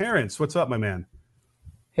show. Terrence, what's up, my man?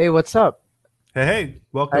 Hey, what's up? Hey,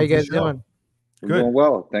 welcome. How you to guys the show. doing? We're Good. doing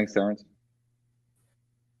well. Thanks, Terrence.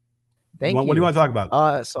 Thank you. What do you want to talk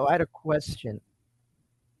about? So I had a question.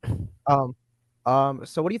 So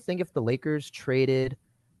what do you think if the Lakers traded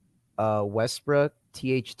Westbrook,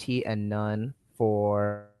 THT, and Nunn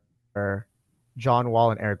for John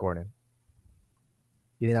Wall and Eric Gordon?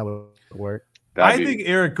 You think that would work? I think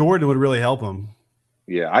Eric Gordon would really help him.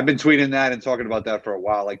 Yeah, I've been tweeting that and talking about that for a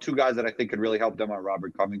while. Like 2 guys that I think could really help them are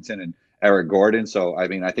Robert Covington and Eric Gordon. So, I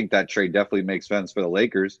mean, I think that trade definitely makes sense for the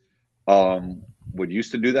Lakers. Would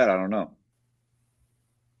used to do that? I don't know.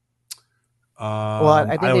 Well, I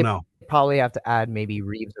think I don't they know. probably have to add maybe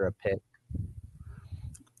Reeves or a pick.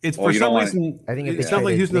 It's Well, for you some don't wanna- reason. I think if It they sounds like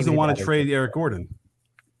traded- Houston doesn't maybe want to that is- trade Eric Gordon.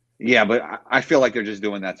 Yeah, but I feel like they're just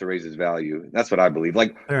doing that to raise his value. That's what I believe.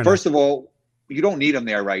 Like, Fair first of all, you don't need him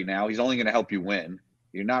there right now. He's only going to help you win.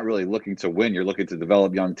 You're not really looking to win. You're looking to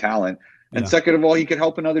develop young talent. And Yeah. second of all, he could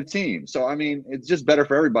help another team. So, I mean, it's just better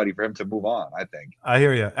for everybody for him to move on, I think. I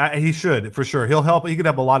hear you. He should for sure. He'll help. He could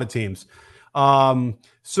help a lot of teams.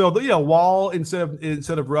 So Wall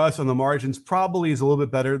instead of Russ on the margins probably is a little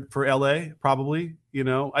bit better for LA. Probably,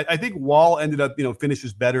 I think Wall ended up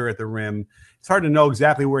finishes better at the rim. It's hard to know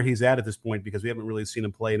exactly where he's at this point because we haven't really seen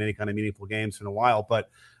him play in any kind of meaningful games in a while. But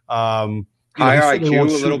higher he certainly IQ, a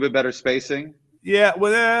won't little shoot. bit better spacing. Yeah,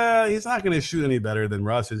 well, he's not going to shoot any better than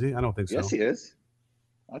Russ, is he? I don't think so. Yes, he is.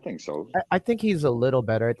 I think so. I think he's a little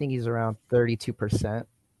better. I think he's around 32%,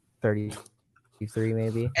 33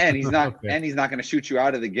 maybe. And he's not. Okay. And he's not going to shoot you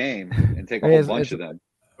out of the game and take a It whole is- bunch it's- of them.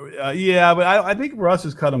 Yeah, but I think Russ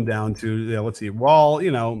has cut him down to let's see, Wall. He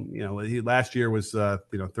last year was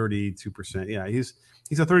 32%. Yeah, he's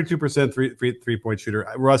a 32% three point shooter.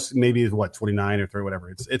 Russ maybe is 29 or 30, whatever.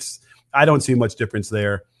 It's I don't see much difference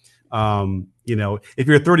there. If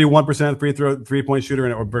you're a 31% three point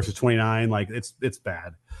shooter or versus 29, like it's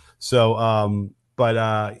bad. So, but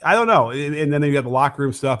I don't know. And then you have the locker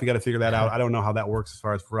room stuff. You got to figure that out. I don't know how that works as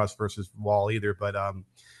far as Russ versus Wall either. But I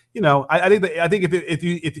think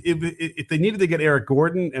if they needed to get Eric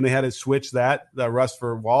Gordon and they had to switch the Russ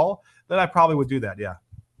for Wall, then I probably would do that. Yeah.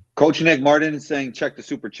 Coach Nick Martin is saying, check the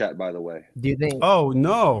super chat, by the way. Do you think? Oh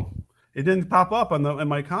no, it didn't pop up in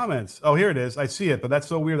my comments. Oh, here it is. I see it, but that's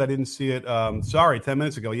so weird. I didn't see it. Sorry, 10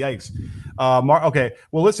 minutes ago. Yikes. Okay.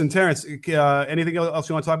 Well, listen, Terrence. Anything else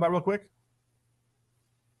you want to talk about real quick?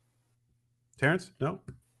 Terrence? No.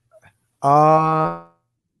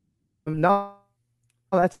 No.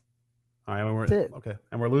 That's All right, That's it. okay,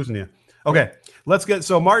 and we're losing you. Okay, let's get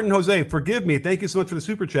so Martin Jose. Forgive me. Thank you so much for the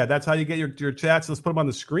super chat. That's how you get your chats. Let's put them on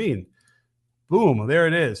the screen. Boom, there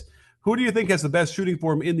it is. Who do you think has the best shooting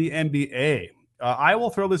form in the NBA? I will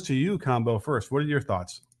throw this to you, Combo, first. What are your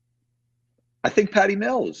thoughts? I think Patty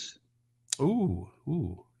Mills. Ooh,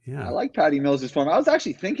 yeah. I like Patty Mills' form. I was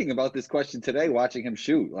actually thinking about this question today, watching him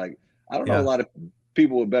shoot. Like, I don't know a lot of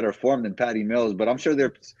people with better form than Patty Mills, but I'm sure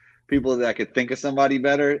there's people that could think of somebody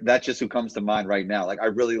better. That's just who comes to mind right now. Like, I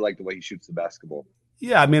really like the way he shoots the basketball.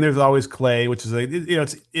 Yeah, I mean, there's always Clay, which is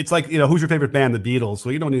it's like who's your favorite band? The Beatles. So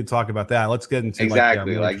you don't need to talk about that. Let's get into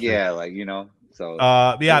exactly. So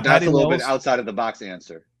that's Patty a little Mills, bit outside of the box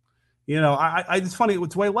answer. It's funny.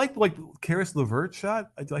 It's why I like Karis LeVert shot.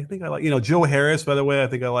 I think I like Joe Harris. By the way, I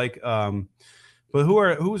think I like. But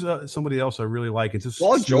who's somebody else I really like? It's just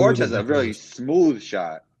Paul George smooth has a and really smooth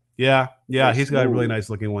shot. Yeah, Very he's got a really smooth. nice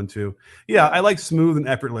looking one too. Yeah, I like smooth and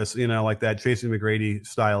effortless. Like that Tracy McGrady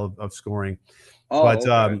style of scoring. Oh, But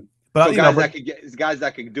okay. but So you guys know, that could get guys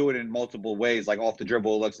that can do it in multiple ways, like off the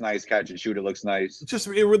dribble looks nice, catch and shoot it looks nice. just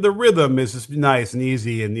the rhythm is just nice and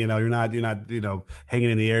easy, and you're not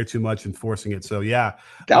hanging in the air too much and forcing it. So yeah,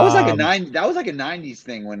 That was like a 90s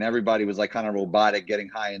thing when everybody was like kind of robotic, getting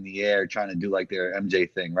high in the air, trying to do like their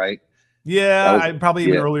MJ thing, right? yeah, That was- I probably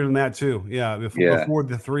even yeah. earlier than that too. Yeah, before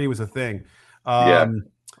the three was a thing. Yeah.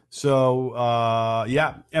 So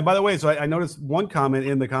yeah, and by the way, so I noticed one comment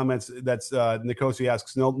in the comments that's Nikosi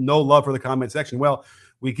asks no love for the comment section. Well,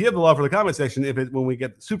 we give the love for the comment section when we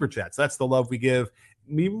get super chats. That's the love we give.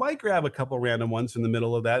 We might grab a couple random ones in the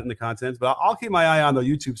middle of that in the contents, but I'll keep my eye on the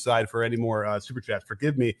YouTube side for any more super chats.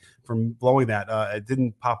 Forgive me for blowing that. It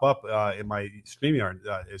didn't pop up in my StreamYard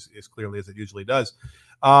as clearly as it usually does.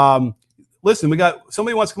 Listen, we got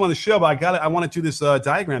somebody wants to come on the show, but I want to do this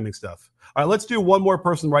diagramming stuff. All right, let's do one more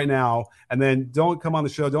person right now, and then don't come on the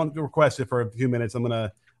show. Don't request it for a few minutes. We're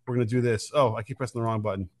gonna do this. Oh, I keep pressing the wrong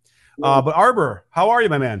button. But Arbor, how are you,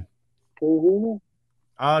 my man? Can you hear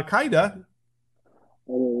me? Kinda.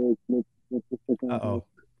 Uh-oh.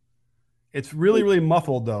 It's really, really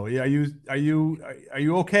muffled though. Yeah, are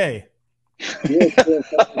you okay? Yes,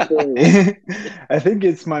 okay. I think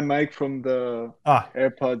it's my mic from the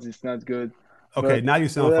AirPods. It's not good. Okay, But now you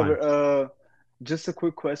sound fine. Just a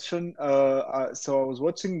quick question. So I was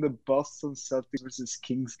watching the Boston Celtics versus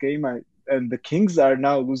Kings game, and the Kings are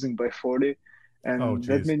now losing by 40, and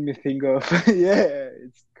that made me think of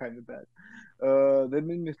it's kind of bad. That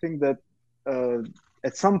made me think that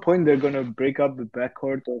at some point they're gonna break up the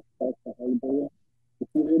backcourt of Fox and Haliburton. If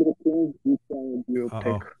you hear the Kings, which one would you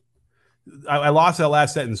pick? I lost that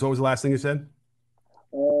last sentence. What was the last thing you said?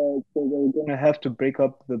 So they're gonna have to break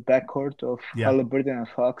up the backcourt of Haliburton and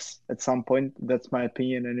Fox at some point. That's my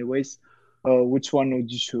opinion, anyways. Which one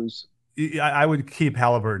would you choose? I would keep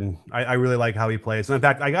Haliburton. I really like how he plays. And in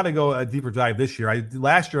fact, I got to go a deeper dive this year.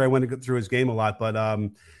 Last year I went through his game a lot, but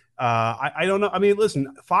I don't know. I mean,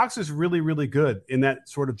 listen, Fox is really, really good in that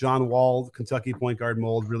sort of John Wall, Kentucky point guard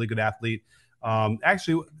mold. Really good athlete.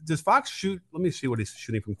 Actually, does Fox shoot? Let me see what he's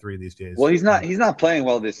shooting from three these days. Well, he's not playing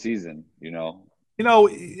well this season.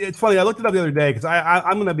 It's funny. I looked it up the other day because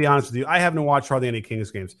I'm going to be honest with you. I haven't watched hardly any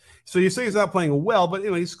Kings games. So you say he's not playing well, but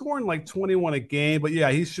he's scoring like 21 a game. But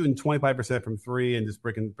yeah, he's shooting 25% from three and just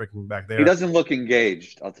breaking from back there. He doesn't look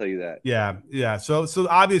engaged. I'll tell you that. Yeah. So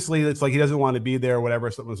obviously it's like he doesn't want to be there or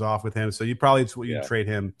whatever. Something's off with him. So you trade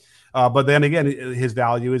him. But then again, his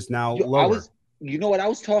value is now lower. You know what? I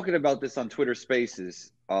was talking about this on Twitter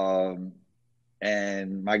Spaces, and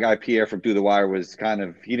my guy Pierre from Through the Wire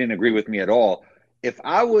he didn't agree with me at all. If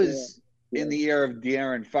I was in the ear of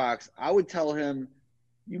De'Aaron Fox, I would tell him,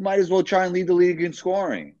 you might as well try and lead the league in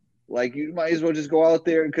scoring. Like, you might as well just go out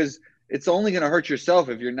there because it's only going to hurt yourself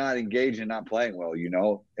if you're not engaged and not playing well,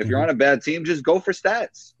 If you're on a bad team, just go for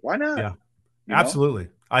stats. Why not? Yeah, absolutely.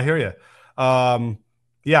 I hear you.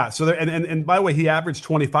 Yeah. So and by the way, he averaged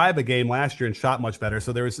 25 a game last year and shot much better.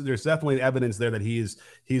 So there's definitely evidence there that he's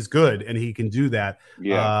good and he can do that.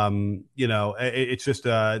 Yeah. It's just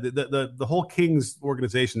the whole Kings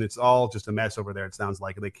organization. It's all just a mess over there. It sounds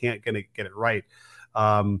like, and they can't get it right.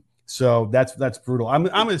 So that's brutal.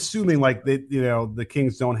 I'm assuming like the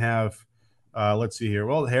Kings don't have. Let's see here.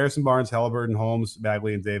 Well, Harrison Barnes, Haliburton, Holmes,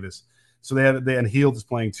 Bagley, and Davis. So and Hield is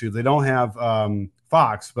playing too. They don't have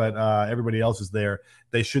Fox, but everybody else is there.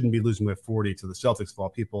 They shouldn't be losing by 40 to the Celtics of all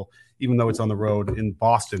people, even though it's on the road in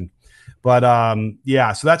Boston. But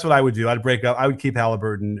so that's what I would do. I'd break up. I would keep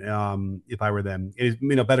Haliburton if I were them. It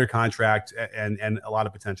is, better contract and a lot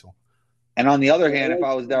of potential. And on the other hand, if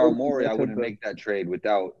I was Daryl Morey, I wouldn't make that trade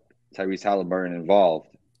without Tyrese Haliburton involved.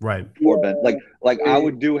 Right. Or Ben, like I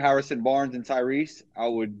would do Harrison Barnes and Tyrese. I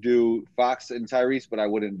would do Fox and Tyrese, but I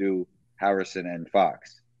wouldn't do Harrison and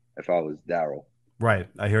Fox if I was Daryl. Right,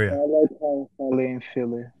 I hear you. I like Philly and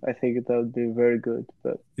Philly. I think that would be very good.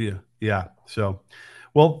 But yeah. So,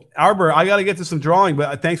 well, Arbor, I got to get to some drawing,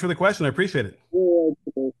 but thanks for the question. I appreciate it.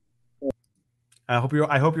 I hope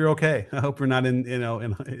you're okay. I hope you're not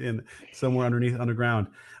in somewhere underground.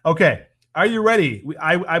 Okay, are you ready?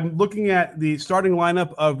 I'm looking at the starting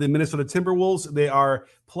lineup of the Minnesota Timberwolves. They are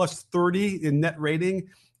plus 30 in net rating.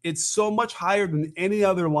 It's so much higher than any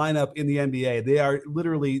other lineup in the NBA. They are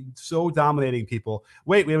literally so dominating people.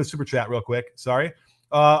 Wait, we have a super chat real quick. Sorry.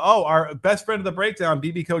 Our best friend of the breakdown,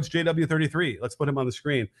 BB Coach JW33. Let's put him on the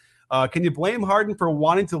screen. Can you blame Harden for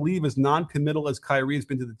wanting to leave as non-committal as Kyrie has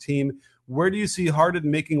been to the team? Where do you see Harden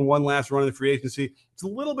making one last run in the free agency? It's a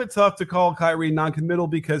little bit tough to call Kyrie non-committal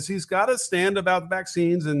because he's got to stand about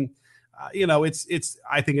vaccines and it's.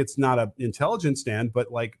 I think it's not an intelligent stand, but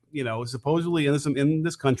supposedly in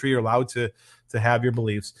this country, you're allowed to have your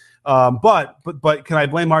beliefs. But can I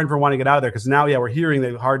blame Harden for wanting to get out of there? Because now, we're hearing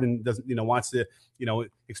that Harden doesn't, wants to,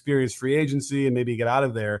 experience free agency and maybe get out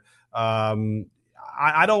of there. I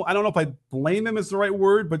don't know if I blame him is the right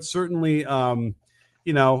word, but certainly, I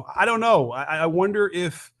don't know. I wonder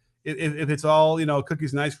if it's all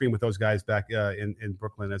cookies and ice cream with those guys back in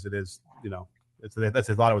Brooklyn as it is, That's what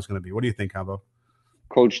I thought it was going to be. What do you think, Combo?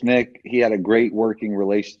 Coach Nick, he had a great working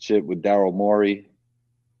relationship with Daryl Morey.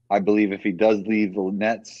 I believe if he does leave the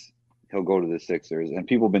Nets, he'll go to the Sixers. And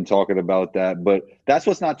people have been talking about that. But that's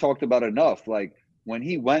what's not talked about enough. Like, when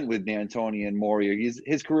he went with D'Antoni and Morey,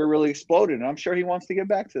 his career really exploded. And I'm sure he wants to get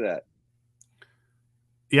back to that.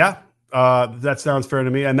 Yeah. That sounds fair to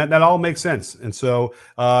me. And that all makes sense. And so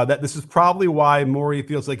that this is probably why Morey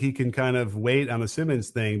feels like he can kind of wait on the Simmons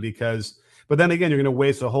thing because – But then again, you're going to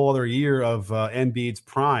waste a whole other year of Embiid's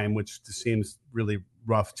prime, which seems really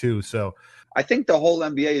rough too. So I think the whole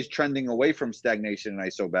NBA is trending away from stagnation in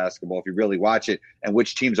ISO basketball if you really watch it and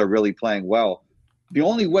which teams are really playing well. The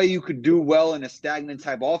only way you could do well in a stagnant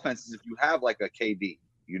type offense is if you have like a KD,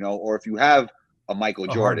 or if you have a Michael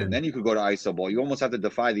Jordan. Harden. Then you could go to ISO ball. You almost have to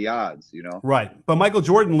defy the odds, Right. But Michael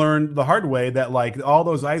Jordan learned the hard way that like all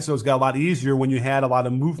those ISOs got a lot easier when you had a lot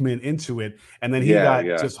of movement into it. And then he got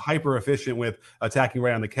just hyper efficient with attacking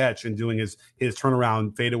right on the catch and doing his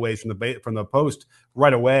turnaround fadeaways from the post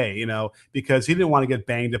right away, because he didn't want to get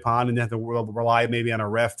banged upon and have to rely maybe on a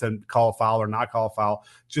ref to call a foul or not call a foul.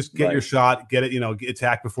 Just get your shot, get it, get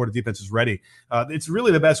attack before the defense is ready. It's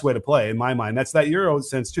really the best way to play in my mind. That's that Euro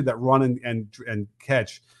sense too, that run and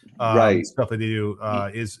catch stuff that they do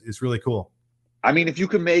is really cool. I mean, if you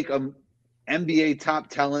can make an NBA top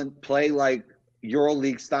talent play like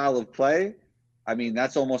EuroLeague style of play, I mean,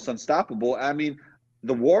 that's almost unstoppable. I mean,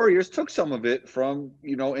 the Warriors took some of it from,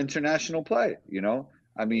 international play,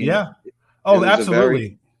 I mean,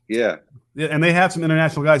 absolutely. And they have some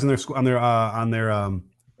international guys on their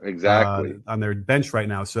exactly on their bench right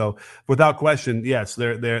now. So without question, yes,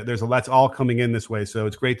 there's a lot's all coming in this way. So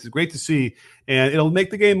it's great to see, and it'll make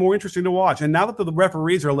the game more interesting to watch. And now that the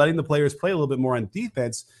referees are letting the players play a little bit more on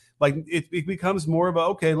defense, like it becomes more of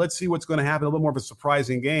okay, let's see what's going to happen. A little more of a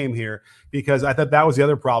surprising game here, because I thought that was the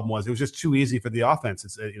other problem was it was just too easy for the offense.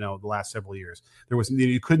 It's the last several years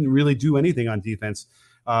you couldn't really do anything on defense.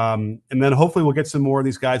 And then hopefully we'll get some more of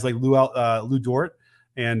these guys like Lou Dort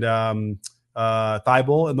and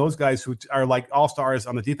Thibault and those guys who are like all-stars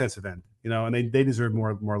on the defensive end, and they deserve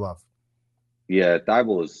more love. Yeah,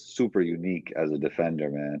 Thibault is super unique as a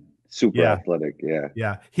defender, man. Super athletic,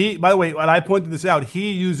 yeah. He, by the way, when I pointed this out,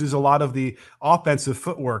 he uses a lot of the offensive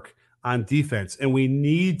footwork on defense, and we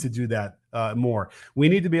need to do that more. We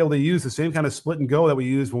need to be able to use the same kind of split and go that we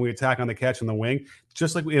use when we attack on the catch on the wing,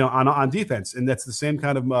 just like on defense, and that's the same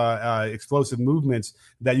kind of explosive movements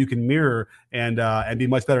that you can mirror and be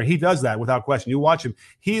much better. He does that without question. You watch him;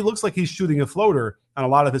 he looks like he's shooting a floater on a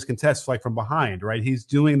lot of his contests, like from behind. Right, he's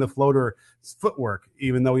doing the floater footwork,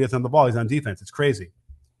 even though he doesn't have the ball. He's on defense. It's crazy.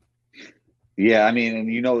 Yeah, I mean,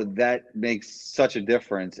 and that makes such a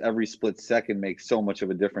difference. Every split second makes so much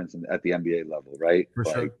of a difference at the NBA level, right? For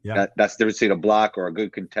sure. Yeah. That's the difference between a block or a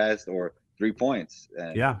good contest or 3 points.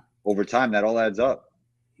 And over time, that all adds up.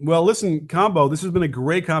 Well, listen, Combo, this has been a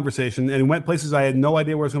great conversation, and it went places I had no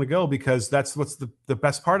idea where it was going to go, because that's what's the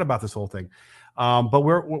best part about this whole thing. But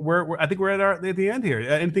we're I think we're at the end here.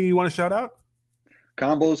 Anything you want to shout out?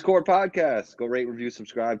 Combo's Court Podcast. Go rate, review,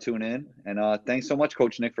 subscribe, tune in. And thanks so much,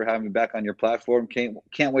 Coach Nick, for having me back on your platform.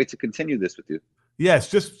 Can't wait to continue this with you. Yes,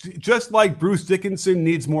 just like Bruce Dickinson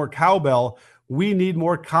needs more cowbell, we need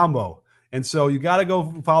more Combo. And so you got to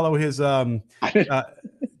go follow his did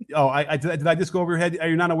I just go over your head? Are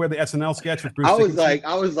you not aware of the SNL sketch with Bruce Dickinson?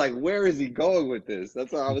 I was like, where is he going with this?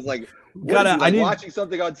 That's why I was like, watching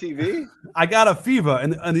something on TV? I got a fever,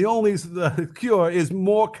 and the only cure is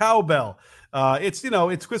more cowbell.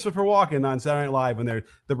 It's Christopher Walken on Saturday Night Live when they're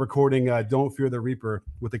recording "Don't Fear the Reaper"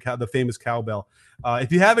 with the famous cowbell.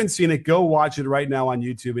 If you haven't seen it, go watch it right now on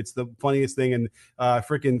YouTube. It's the funniest thing, and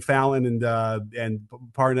freaking Fallon and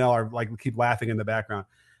Parnell are like keep laughing in the background.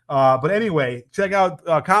 But anyway, check out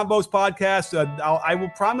Combo's podcast. I will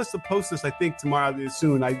promise to post this, I think, tomorrow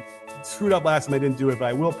soon. I screwed up last time I didn't do it, but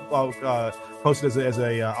I will post it as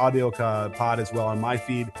a audio pod as well on my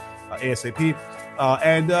feed, ASAP.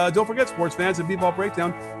 And don't forget, sports fans, at B-Ball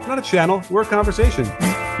Breakdown, we're not a channel, we're a conversation.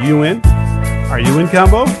 You in? Are you in,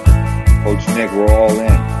 Combo? Coach Nick, we're all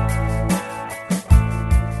in.